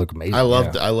look. look amazing. I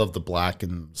love yeah. the black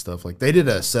and stuff. Like, they did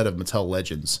a set of Mattel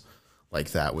Legends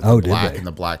like that with Oh, the did black they? and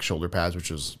the black shoulder pads,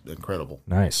 which was incredible.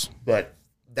 Nice. But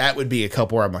that would be a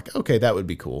couple where I'm like, okay, that would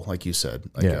be cool. Like you said,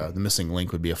 like Yeah. the Missing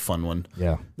Link would be a fun one.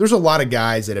 Yeah. There's a lot of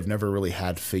guys that have never really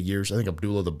had figures. I think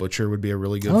Abdullah the Butcher would be a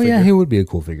really good Oh figure. yeah, he would be a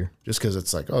cool figure. Just because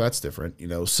it's like, oh, that's different, you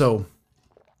know. So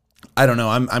I don't know.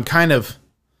 I'm kind of,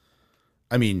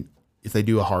 I mean, if they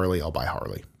do a Harley, I'll buy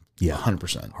Harley. Yeah.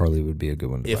 100%. Harley would be a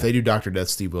good one. To If buy. they do Dr. Death,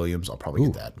 Steve Williams, I'll probably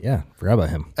get that. Yeah, forgot about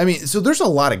him. I mean, so there's a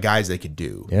lot of guys they could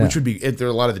do, Yeah. which would be, if there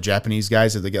are a lot of the Japanese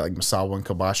guys that they get like Misawa and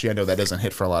Kobashi. I know that doesn't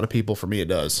hit for a lot of people. For me, it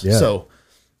does. Yeah. So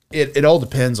it all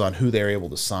depends on who they're able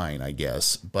to sign, I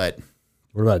guess. But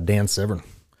What about Dan Severn?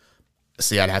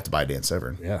 see, I'd have to buy Dan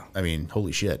Severn. Yeah. I mean,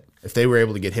 holy shit. If they were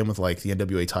able to get him with like the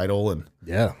NWA title, and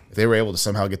Yeah, if they were able to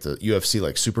somehow get the UFC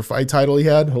like super fight title he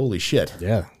had, holy shit.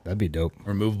 yeah, that'd be dope.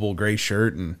 Removable gray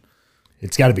shirt, and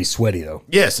It's got to be sweaty though.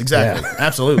 Yes, exactly.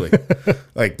 Absolutely.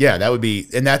 Like, yeah, that would be,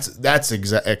 and that's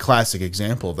a classic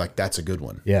example of like, that's a good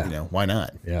one. Yeah. You know, why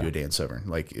not Yeah. do a Dan Severn?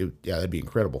 Like, yeah, that'd be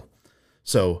incredible.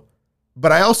 So,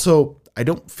 but I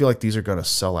don't feel like these are going to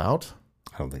sell out.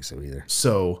 I don't think so either.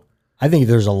 So, I think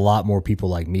there's a lot more people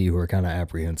like me who are kind of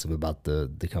apprehensive about the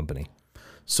company.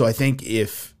 so I think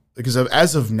because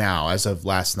as of now, as of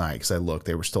last night, because I looked,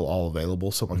 they were still all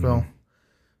available. So I'm like, well,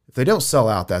 if they don't sell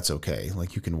out, that's okay.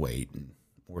 Like, you can wait and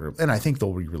order. And I think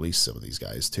they'll re-release some of these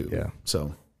guys too. Yeah.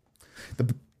 So,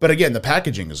 but again, the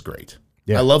packaging is great.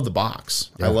 Yeah. I love the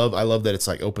box. Yeah. I love that it's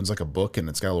like opens like a book and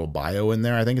it's got a little bio in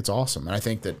there. I think it's awesome. And I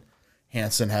think that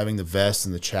Hanson having the vest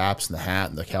and the chaps and the hat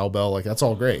and the cowbell, like, that's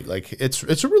all great. Like, it's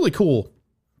a really cool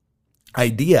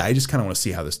idea. I just kind of want to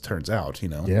see how this turns out, you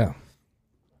know? Yeah.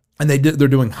 And they're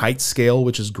doing height scale,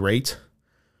 which is great.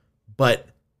 But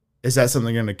is that something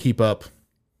they're going to keep up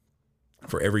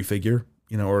for every figure,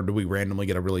 you know, or do we randomly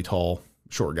get a really tall,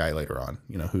 short guy later on?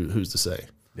 You know, who's to say?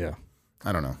 Yeah.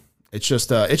 I don't know. It's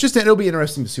just it'll be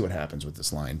interesting to see what happens with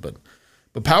this line. But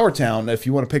Powertown, if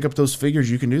you want to pick up those figures,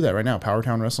 you can do that right now.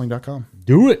 PowertownWrestling.com.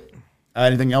 Do it.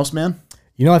 Anything else, man?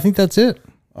 You know, I think that's it.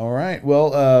 All right.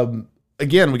 Well,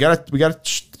 again, we gotta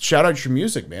shout out your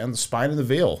music, man. The Spine and the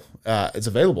Veil. It's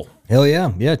available. Hell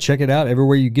yeah. Yeah. Check it out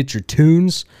everywhere you get your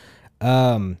tunes.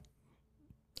 I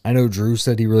know Drew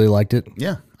said he really liked it.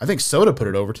 Yeah, I think Soda put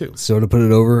it over too. So to put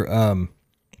it over.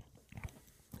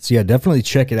 So yeah, definitely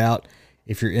check it out.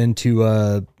 If you're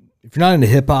if you're not into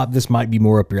hip hop, this might be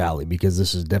more up your alley because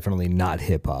this is definitely not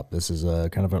hip hop. This is a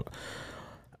kind of an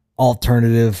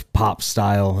alternative pop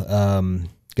style.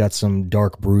 Got some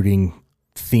dark brooding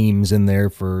themes in there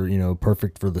for, you know,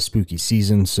 perfect for the spooky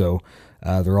season. So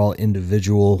they're all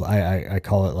individual. I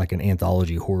call it like an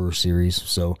anthology horror series.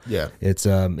 So Yeah. it's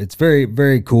very,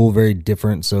 very cool, very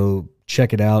different. So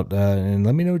check it out and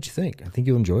let me know what you think. I think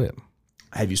you'll enjoy it.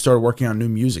 Have you started working on new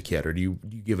music yet, or do you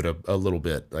give it a little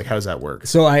bit? Like, how does that work?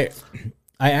 So I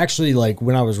actually, like,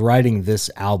 when I was writing this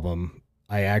album,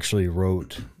 I actually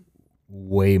wrote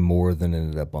way more than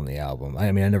ended up on the album.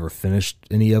 I mean, I never finished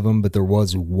any of them, but there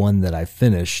was one that I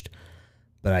finished,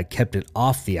 but I kept it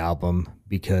off the album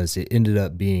because it ended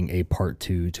up being a part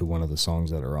 2 to one of the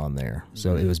songs that are on there.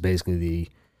 So it was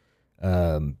basically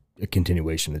a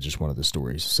continuation of just one of the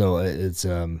stories. So it's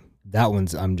that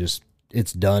one's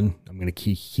it's done. I'm gonna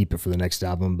keep it for the next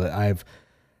album, but I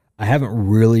haven't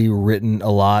really written a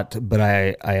lot, but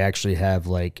I actually have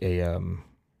like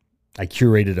I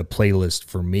curated a playlist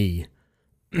for me,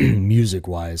 music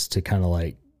wise, to kind of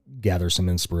like gather some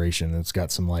inspiration. It's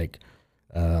got some like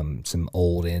some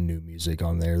old and new music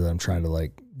on there that I'm trying to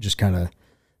like just kind of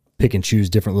pick and choose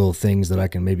different little things that I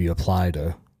can maybe apply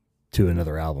to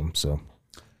another album. So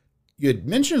You had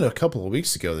mentioned a couple of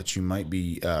weeks ago that you might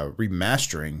be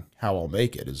remastering How I'll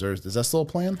Make It. Is that still a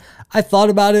plan? I thought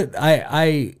about it.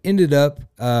 I ended up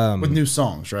With new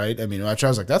songs, right? I mean, I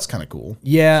was like, that's kind of cool.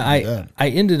 yeah, I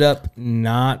ended up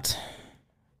not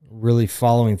really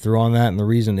following through on that, and the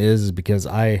reason is because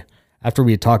after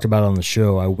we had talked about it on the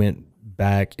show, I went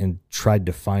back and tried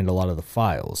to find a lot of the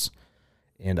files,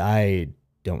 and I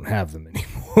don't have them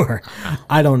anymore.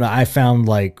 I don't know. I found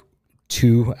like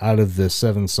 2 out of the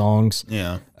 7 songs.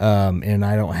 Yeah. And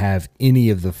I don't have any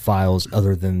of the files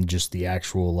other than just the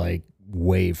actual like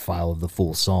wave file of the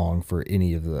full song for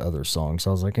any of the other songs. So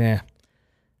I was like,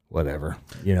 whatever,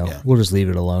 you know, Yeah. we'll just leave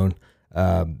it alone.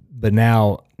 But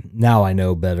now I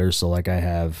know better. So like I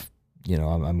have, you know,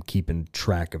 I'm keeping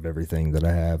track of everything that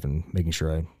I have and making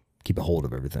sure I keep a hold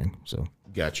of everything. So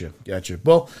Gotcha.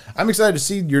 Well, I'm excited to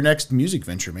see your next music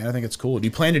venture, man. I think it's cool. Do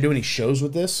you plan to do any shows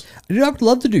with this? Dude, I would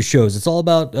love to do shows. It's all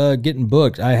about getting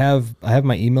booked. I have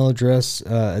my email address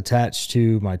attached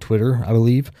to my Twitter, I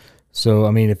believe. So,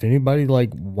 I mean, if anybody like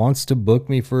wants to book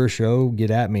me for a show,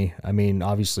 get at me. I mean,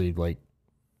 obviously, like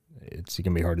it's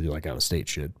gonna be hard to do like out of state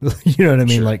shit. You know what I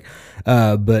mean? Sure. Like,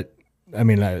 but I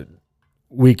mean,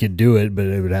 we could do it, but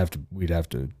we'd have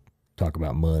to talk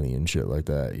about money and shit like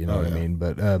that. You know what I mean?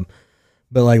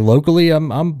 But like locally,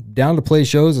 I'm down to play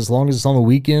shows as long as it's on the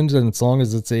weekends and as long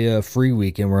as it's a free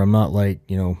weekend where I'm not like,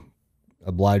 you know,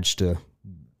 obliged to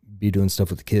be doing stuff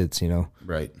with the kids, you know?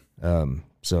 Right.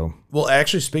 So Well,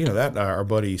 actually, speaking of that, our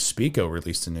buddy Spico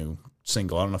released a new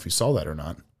single. I don't know if you saw that or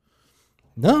not.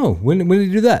 no, when did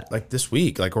you do that? Like this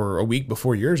week, or a week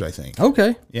before yours, I think.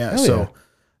 Okay. Yeah. Hell So yeah.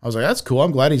 I was like, that's cool.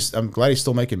 I'm glad he's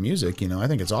still making music. You know, I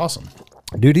think it's awesome.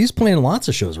 Dude, he's playing lots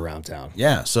of shows around town.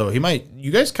 Yeah. So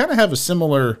you guys kind of have a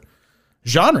similar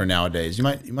genre nowadays. You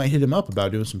might hit him up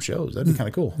about doing some shows. That'd be kind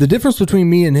of cool. The difference between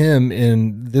me and him,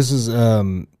 and this is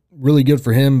really good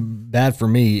for him, bad for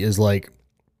me, is like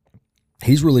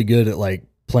he's really good at like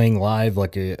playing live,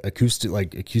 like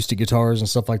acoustic guitars and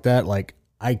stuff like that. Like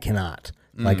I cannot.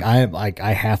 Like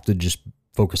I have to just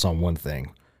focus on one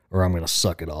thing, or I'm gonna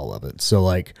suck at all of it. So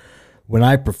like when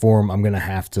I perform, I'm gonna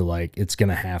have to it's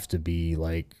gonna have to be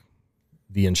like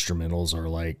the instrumentals are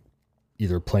like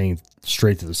either playing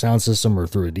straight through the sound system or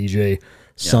through a DJ,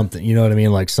 something, you know what I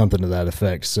mean? Like something to that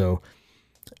effect. So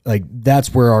like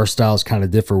that's where our styles kind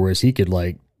of differ, whereas he could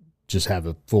like just have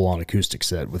a full on acoustic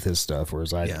set with his stuff,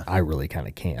 whereas I really kind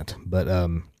of can't. But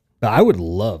I would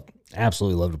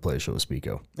absolutely love to play a show with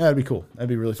Spico. Yeah, that'd be cool. That'd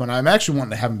be really fun. I'm actually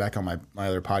wanting to have him back on my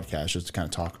other podcast just to kind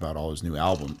of talk about all his new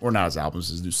album, or not his albums,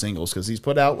 his new singles, because he's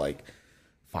put out like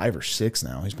 5 or 6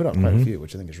 now. He's put out quite a few,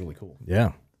 which I think is really cool.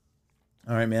 Yeah.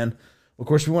 All right, man. Of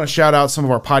course, we want to shout out some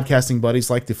of our podcasting buddies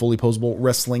like the Fully Posable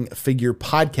Wrestling Figure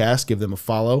Podcast. Give them a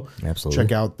follow. Absolutely.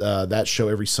 Check out that show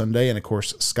every Sunday. And, of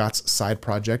course, Scott's side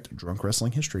project, Drunk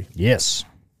Wrestling History. Yes.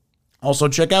 Also,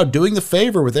 check out Doing the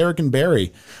Favor with Eric and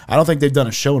Barry. I don't think they've done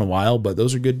a show in a while, but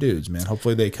those are good dudes, man.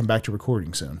 Hopefully they come back to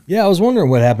recording soon. Yeah, I was wondering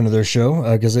what happened to their show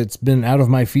because it's been out of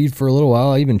my feed for a little while.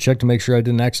 I even checked to make sure I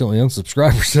didn't accidentally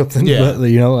unsubscribe or something. Yeah.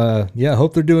 But, I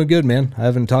hope they're doing good, man. I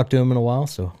haven't talked to them in a while,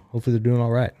 so hopefully they're doing all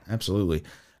right. Absolutely.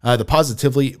 The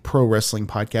Positively Pro Wrestling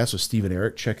Podcast with Steve and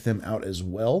Eric. Check them out as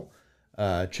well.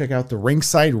 Check out the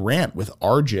Ringside Rant with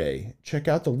RJ. Check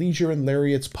out the Leisure and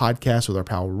Lariats podcast with our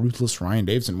pal Ruthless Ryan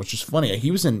Davidson, which is funny.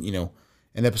 He was in,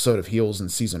 an episode of Heels in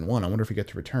season 1. I wonder if he got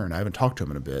to return. I haven't talked to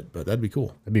him in a bit, but that'd be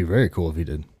cool. That'd be very cool if he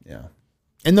did. Yeah.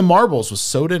 And the Marbles with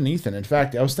Soda and Ethan. In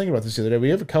fact, I was thinking about this the other day. We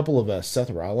have a couple of Seth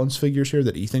Rollins figures here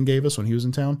that Ethan gave us when he was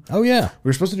in town. Oh, yeah. We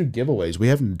were supposed to do giveaways. We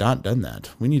haven't not done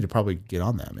that. We need to probably get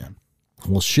on that, man.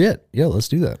 Well, shit. Yeah, let's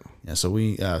do that. Yeah, so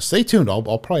we stay tuned. I'll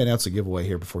probably announce a giveaway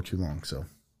here before too long, so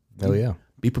Hell yeah.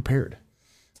 be prepared.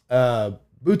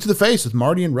 Boot to the Face with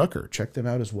Marty and Rucker. Check them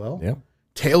out as well. Yeah.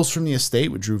 Tales from the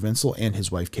Estate with Drew Vinsel and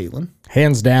his wife Caitlin.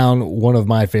 Hands down, one of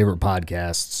my favorite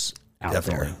podcasts out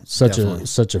Definitely. there.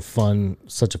 Such a fun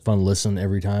listen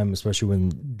every time, especially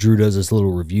when Drew does his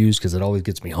little reviews because it always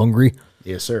gets me hungry.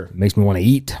 Yes, sir. It makes me want to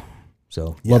eat.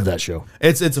 So love that show.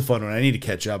 It's a fun one. I need to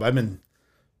catch up.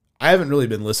 I haven't really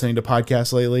been listening to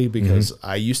podcasts lately because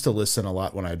I used to listen a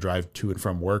lot when I drive to and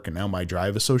from work, and now my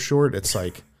drive is so short. It's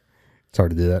like It's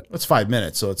hard to do that. it's 5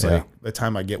 minutes, so it's like by the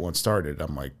time I get one started,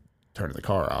 I'm like turning the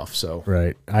car off. So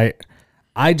Right.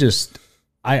 I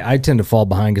tend to fall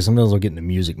behind because sometimes I'll get in the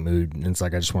music mood and it's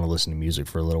like I just want to listen to music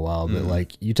for a little while. But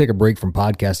like you take a break from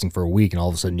podcasting for a week and all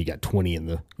of a sudden you got 20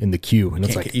 in the queue and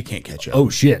it's like you can't catch up. oh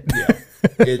shit.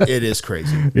 It is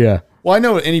crazy. Yeah. Well, I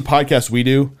know any podcast we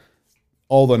do,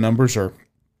 all the numbers are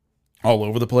all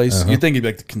over the place. You'd think it'd be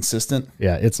like consistent.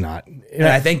 Yeah, it's not. And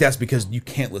I think that's because you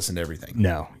can't listen to everything.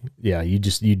 No. Yeah, you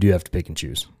do have to pick and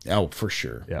choose. Oh, for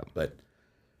sure. Yeah. But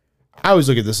I always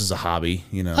look at this as a hobby,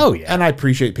 Oh, yeah. And I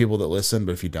appreciate people that listen,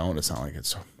 but if you don't, it's not like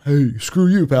it's, hey, screw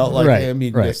you, pal. Like, Right, I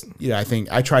mean, right. I think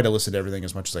I try to listen to everything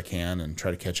as much as I can and try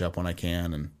to catch up when I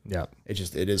can. And Yeah.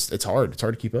 it's hard. It's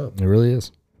hard to keep up. It really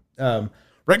is.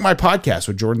 Wreck My Podcast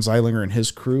with Jordan Zeilinger and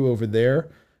his crew over there.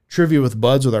 Trivia with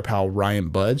Buds with our pal Ryan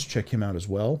Buds. Check him out as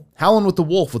well. Howlin' with the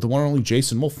Wolf with the one and only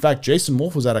Jason Wolf. In fact, Jason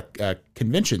Wolf was at a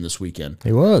convention this weekend.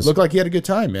 He was. Looked like he had a good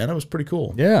time, man. It was pretty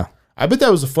cool. Yeah. I bet that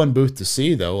was a fun booth to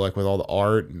see, though, like with all the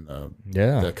art and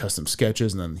the custom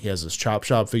sketches. And then he has his Chop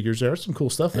Shop figures there. Some cool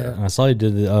stuff there. I saw he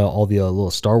did all the little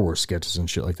Star Wars sketches and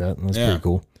shit like that. And that's Yeah. pretty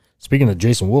cool. Speaking of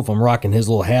Jason Wolf, I'm rocking his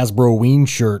little Hasbro Ween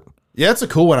shirt. Yeah, it's a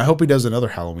cool one. I hope he does another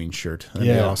Halloween shirt. That'd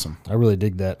be awesome. I really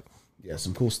dig that. Yeah,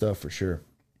 some cool stuff for sure.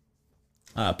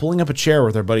 Pulling Up a Chair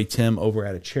with our buddy Tim over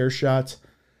at A Chair Shot.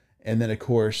 And then, of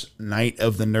course, Night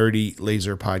of the Nerdy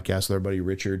Laser podcast with our buddy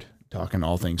Richard, talking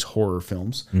all things horror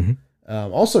films.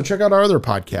 Also, check out our other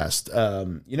podcast.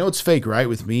 It's Fake, right?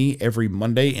 With me every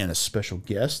Monday and a special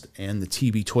guest. And the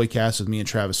TB Toycast with me and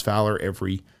Travis Fowler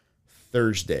every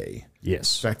Thursday.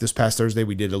 Yes. In fact, this past Thursday,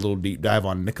 we did a little deep dive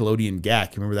on Nickelodeon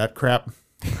Gak. Remember that crap?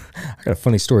 I got a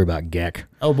funny story about Gak.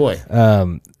 Oh, boy.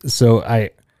 So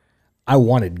I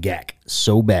wanted Gak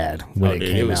so bad when it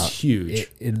came out. It was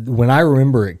huge. When I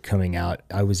remember it coming out,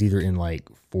 I was either in like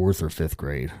 4th or 5th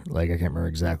grade. Like I can't remember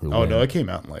exactly when. Oh, no, it came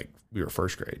out in we were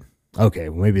 1st grade. Okay,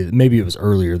 maybe it was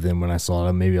earlier than when I saw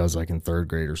it. Maybe I was like in 3rd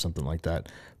grade or something like that.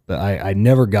 But I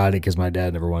never got it because my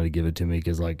dad never wanted to give it to me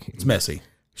because It's messy.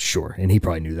 Sure, and he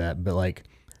probably knew that. But like,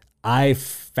 I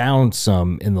found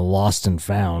some in the Lost and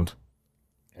Found,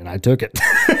 and I took it.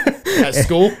 At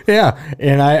school? Yeah,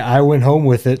 and I went home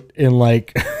with it, and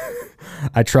like,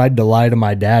 I tried to lie to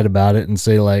my dad about it and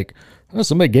say like, oh,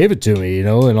 somebody gave it to me, and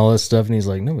all this stuff, and he's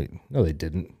like, no, they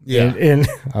didn't. Yeah. And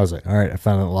I was like, all right, I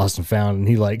found it Lost and Found, and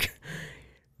he like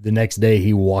the next day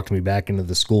he walked me back into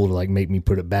the school to like make me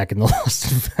put it back in the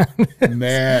lost and found.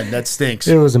 Man, that stinks.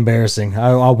 It was embarrassing.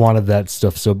 I wanted that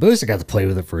stuff so, but at least I got to play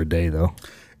with it for a day though.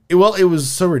 Well, it was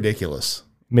so ridiculous.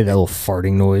 Made that little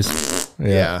farting noise.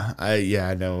 Yeah,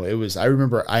 I know. It was. I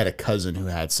remember I had a cousin who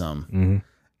had some,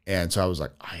 and so I was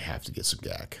like, I have to get some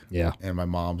GAC. Yeah. And my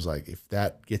mom's like, if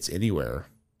that gets anywhere,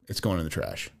 it's going in the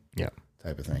trash. Yeah.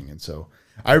 Type of thing. And so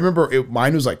I remember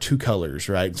mine was like 2 colors,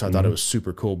 right? So I thought it was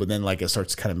super cool, but then like it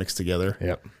starts to kind of mix together.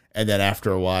 Yep. And then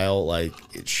after a while, like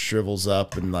it shrivels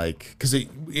up and like, because it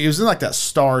was in like that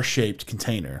star-shaped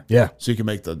container. Yeah. So you can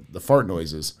make the fart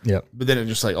noises. Yep. But then it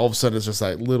just like all of a sudden it's just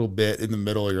like a little bit in the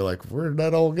middle. You're like, where did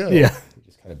that all go? Yeah. It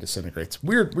just kind of disintegrates.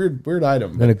 Weird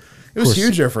item. Then But of it was course-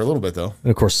 huge there for a little bit though.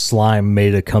 And of course, slime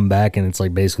made a comeback, and it's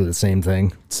like basically the same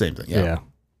thing. Same thing. Yeah.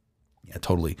 Yeah,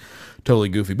 totally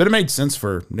goofy. But it made sense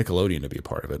for Nickelodeon to be a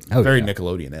part of it. Oh, Very yeah.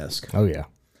 Nickelodeon-esque. Oh yeah.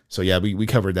 So yeah, we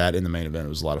covered that in the main event. It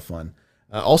was a lot of fun.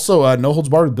 Also, No Holds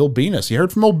Barred with Bill Venus. You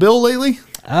heard from old Bill lately?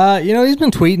 You know, he's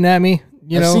been tweeting at me.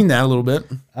 I've seen that a little bit.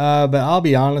 But I'll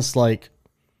be honest, like,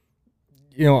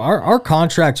 you know, our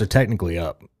contracts are technically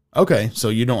up. Okay, so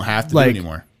you don't have to Like, do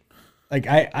anymore. Like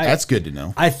I That's good to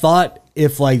know. I thought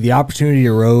if like the opportunity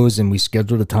arose and we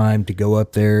scheduled a time to go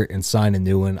up there and sign a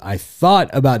new one, I thought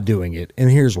about doing it, and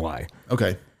here's why.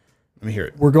 Okay, let me hear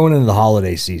it. We're going into the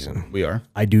holiday season. We are?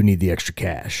 I do need the extra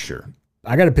cash. Sure.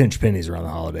 I got to pinch pennies around the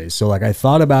holidays. So like I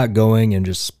thought about going and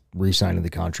just re-signing the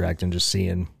contract and just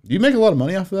seeing. Do you make a lot of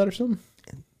money off of that or something?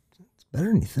 Better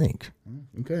than you think.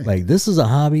 Okay. Like this is a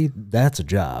hobby, that's a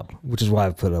job, which is why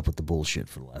I've put up with the bullshit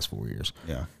for the last 4 years.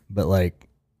 Yeah. But like,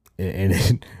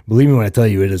 and believe me when I tell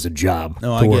you, it is a job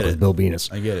No, to I work get with it. Bill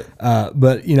Venus. I get it.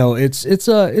 But you know, it's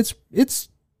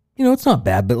you know, it's not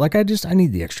bad, but like I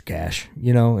need the extra cash,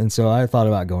 you know, and so I thought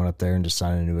about going up there and just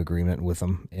signing a new agreement with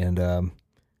them and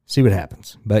see what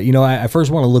happens. But you know, I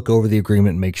first want to look over the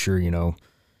agreement and make sure, you know,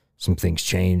 some things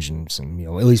change and some, you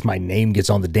know, at least my name gets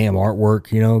on the damn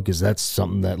artwork, you know, because that's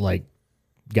something that like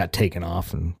got taken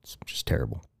off and it's just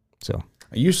terrible. So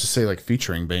I used to say like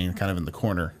featuring Bane kind of in the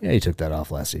corner. yeah, he took that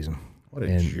off last season. What a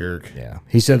And, jerk. Yeah,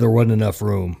 he said there wasn't enough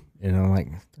room, and I'm like,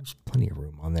 there's plenty of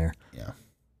room on there. Yeah.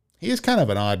 He is kind of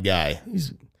an odd guy.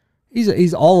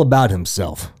 He's all about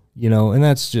himself, you know, and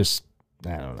that's just,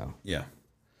 I don't know. Yeah.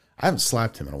 I haven't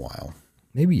slapped him in a while.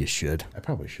 Maybe you should. I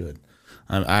probably should.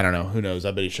 I don't know. Who knows?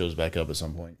 I bet he shows back up at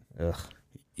some point. Ugh.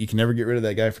 You can never get rid of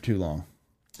that guy for too long.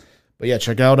 But yeah,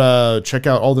 check out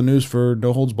all the news for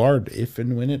No Holds Barred if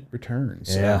and when it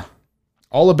returns. Yeah.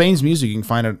 All of Bane's music you can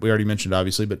find it. We already mentioned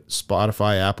obviously, but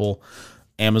Spotify, Apple,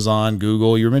 Amazon,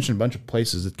 Google. You were mentioning a bunch of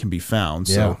places it can be found.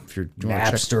 Yeah. So if you want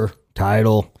to check, Napster,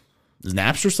 Tidal. is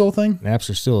Napster still a thing?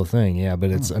 Napster's still a thing, yeah,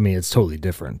 but it's, I mean, it's totally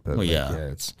different. But Well, like,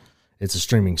 yeah. it's a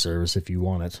streaming service if you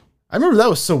want it. I remember that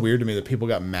was so weird to me that people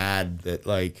got mad that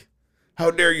like, how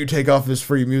dare you take off this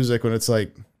free music when it's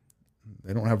like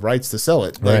they don't have rights to sell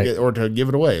it, like, Right. or to give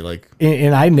it away. Like,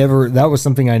 And that was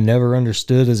something I never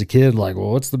understood as a kid. Like,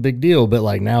 well, what's the big deal? But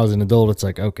like now as an adult, it's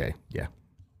like, okay, yeah,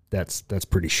 that's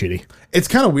pretty shitty. it's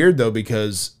kind of weird though,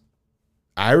 because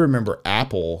I remember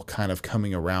Apple kind of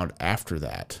coming around after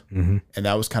that. Mm-hmm. And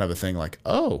that was kind of a thing like,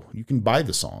 oh, you can buy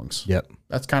the songs. Yep.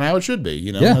 That's kind of how it should be,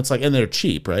 you know? Yeah. That's like, and they're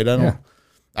cheap, right? Yeah.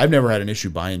 I've never had an issue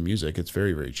buying music. It's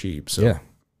very, very cheap. So, Yeah.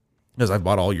 because I've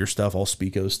bought all your stuff, all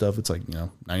Spico's stuff. It's like,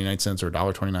 99 cents or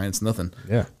 $1.29. It's nothing.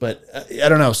 Yeah. But I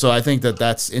don't know. So I think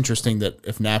that's interesting that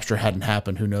if Napster hadn't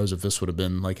happened, who knows if this would have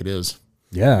been like it is.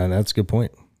 Yeah. And that's a good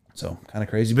point. So kind of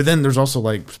crazy. But then there's also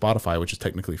like Spotify, which is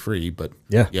technically free, but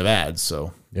Yeah. you have ads.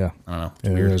 So Yeah. I don't know. It's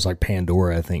And weird. there's like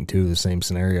Pandora, I think, too, the same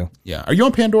scenario. Yeah. Are you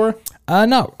on Pandora?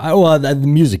 No. Well, the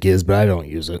music is, but I don't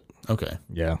use it. Okay.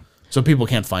 Yeah. So people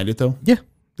can't find it though? Yeah.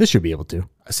 This should be able to.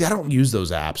 See, I don't use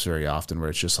those apps very often where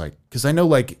it's just like, because I know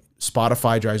like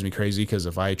Spotify drives me crazy because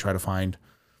if I try to find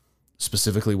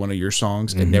specifically one of your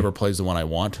songs, it never plays the one I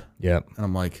want. Yep. And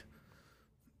I'm like,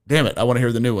 damn it, I want to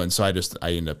hear the new one. So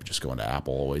I end up just going to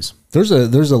Apple always. There's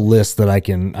a list that I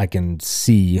can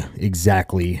see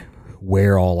exactly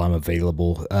where all I'm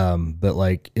available. But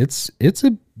like it's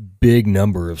a big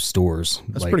number of stores.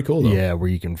 That's like, pretty cool, though. Yeah, where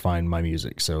you can find my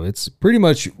music. So it's pretty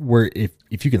much where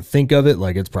if you can think of it,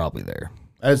 like it's probably there.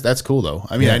 That's cool though.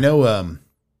 I mean, Yeah. I know I think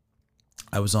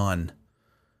I was on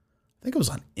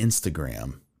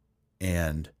Instagram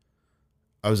and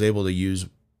I was able to use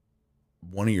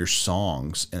one of your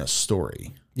songs in a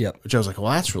story, Yep. which I was like,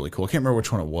 well, that's really cool. I can't remember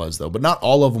which one it was though, but not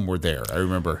all of them were there. I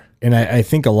remember. And I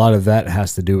think a lot of that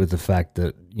has to do with the fact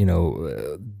that,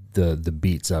 the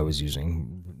beats I was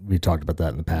using. We talked about that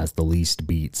in the past, the least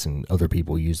beats, and other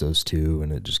people use those too,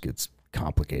 and it just gets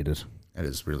complicated. That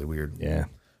is really weird. Yeah.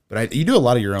 But you do a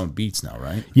lot of your own beats now,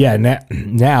 right? Yeah,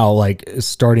 now like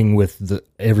starting with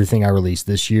everything I released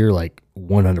this year, like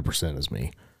 100% is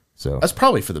me. So That's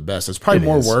probably for the best. It's probably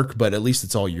more is. work, but at least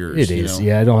it's all yours. it is. know?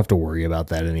 Yeah, I don't have to worry about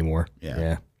that anymore.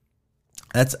 Yeah.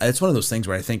 It's one of those things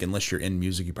where I think unless you're in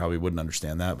music, you probably wouldn't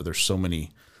understand that. But there's so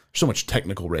much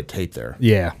technical red tape there.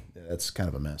 Yeah. That's kind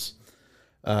of a mess.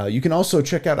 You can also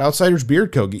check out Outsiders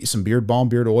Beard Co. Get you some beard balm,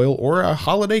 beard oil, or a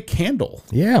holiday candle.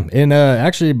 Yeah, and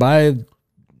actually by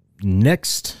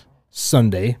next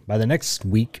Sunday, by the next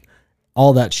week,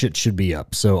 all that shit should be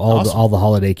up. So all the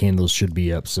holiday candles should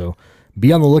be up. So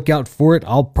be on the lookout for it.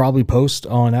 I'll probably post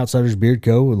on Outsiders Beard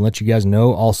Co. and let you guys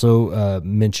know. Also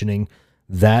mentioning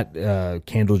that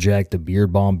Candle Jack, the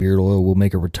beard balm, beard oil will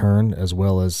make a return, as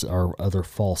well as our other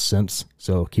fall scents.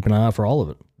 So keep an eye out for all of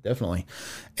it. Definitely.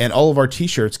 And all of our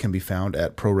t-shirts can be found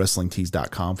at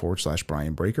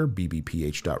prowrestlingtees.com/Brian Breaker,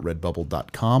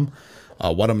 bbph.redbubble.com,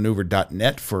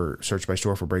 whatamaneuver.net for search by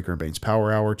store for Breaker and Bane's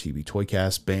Power Hour, TV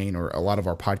Toycast, Bane, or a lot of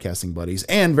our podcasting buddies.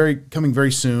 And coming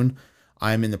very soon,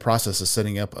 I'm in the process of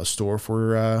setting up a store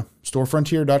for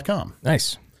storefrontier.com.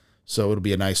 Nice. So it'll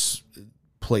be a nice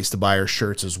place to buy our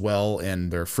shirts as well, and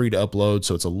they're free to upload,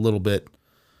 so it's a little bit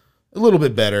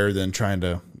better than trying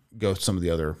to go some of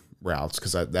the other routes,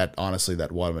 because that honestly,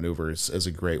 that What a Maneuver is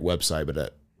a great website,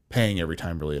 but paying every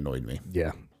time really annoyed me.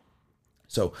 Yeah.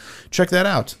 So check that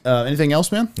out. Anything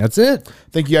else, man? That's it.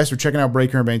 Thank you guys for checking out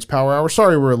Breaker and Bane's Power Hour.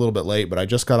 Sorry we're a little bit late, but I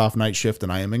just got off night shift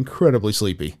and I am incredibly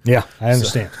sleepy. Yeah, I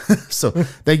understand. So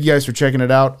thank you guys for checking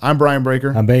it out. I'm Brian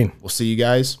Breaker. I'm Bane. We'll see you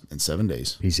guys in 7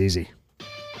 days. Peace easy.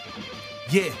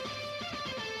 Yeah.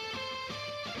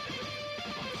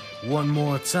 One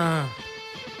more time.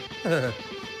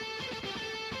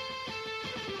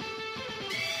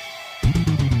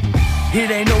 It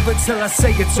ain't over till I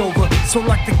say it's over. So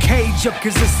lock the cage up,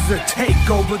 cause this is a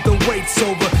takeover. The wait's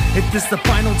over. If this the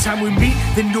final time we meet,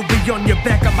 then you'll be on your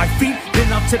back on my feet.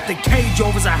 Then I'll tip the cage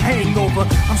over as a hangover.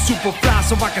 I'm super fly,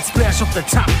 so I can splash off the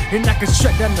top. And I can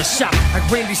shut down the shop.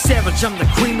 Like Randy Savage, I'm the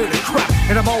cream of the crop.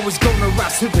 And I'm always gonna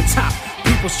rise to the top.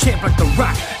 People's champ like The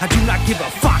Rock. I do not give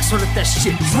a fuck, so let that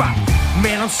shit drop.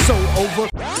 Man, I'm so over.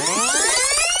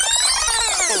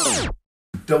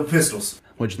 Double pistols.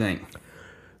 What'd you think?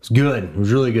 It's good. It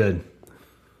was really good.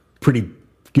 Pretty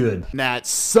good. That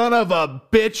son of a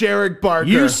bitch, Eric Barker.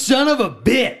 You son of a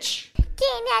bitch! Can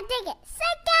I dig it?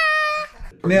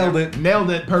 Sucker! Nailed it.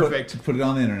 Nailed it. Perfect. Put it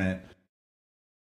on the internet.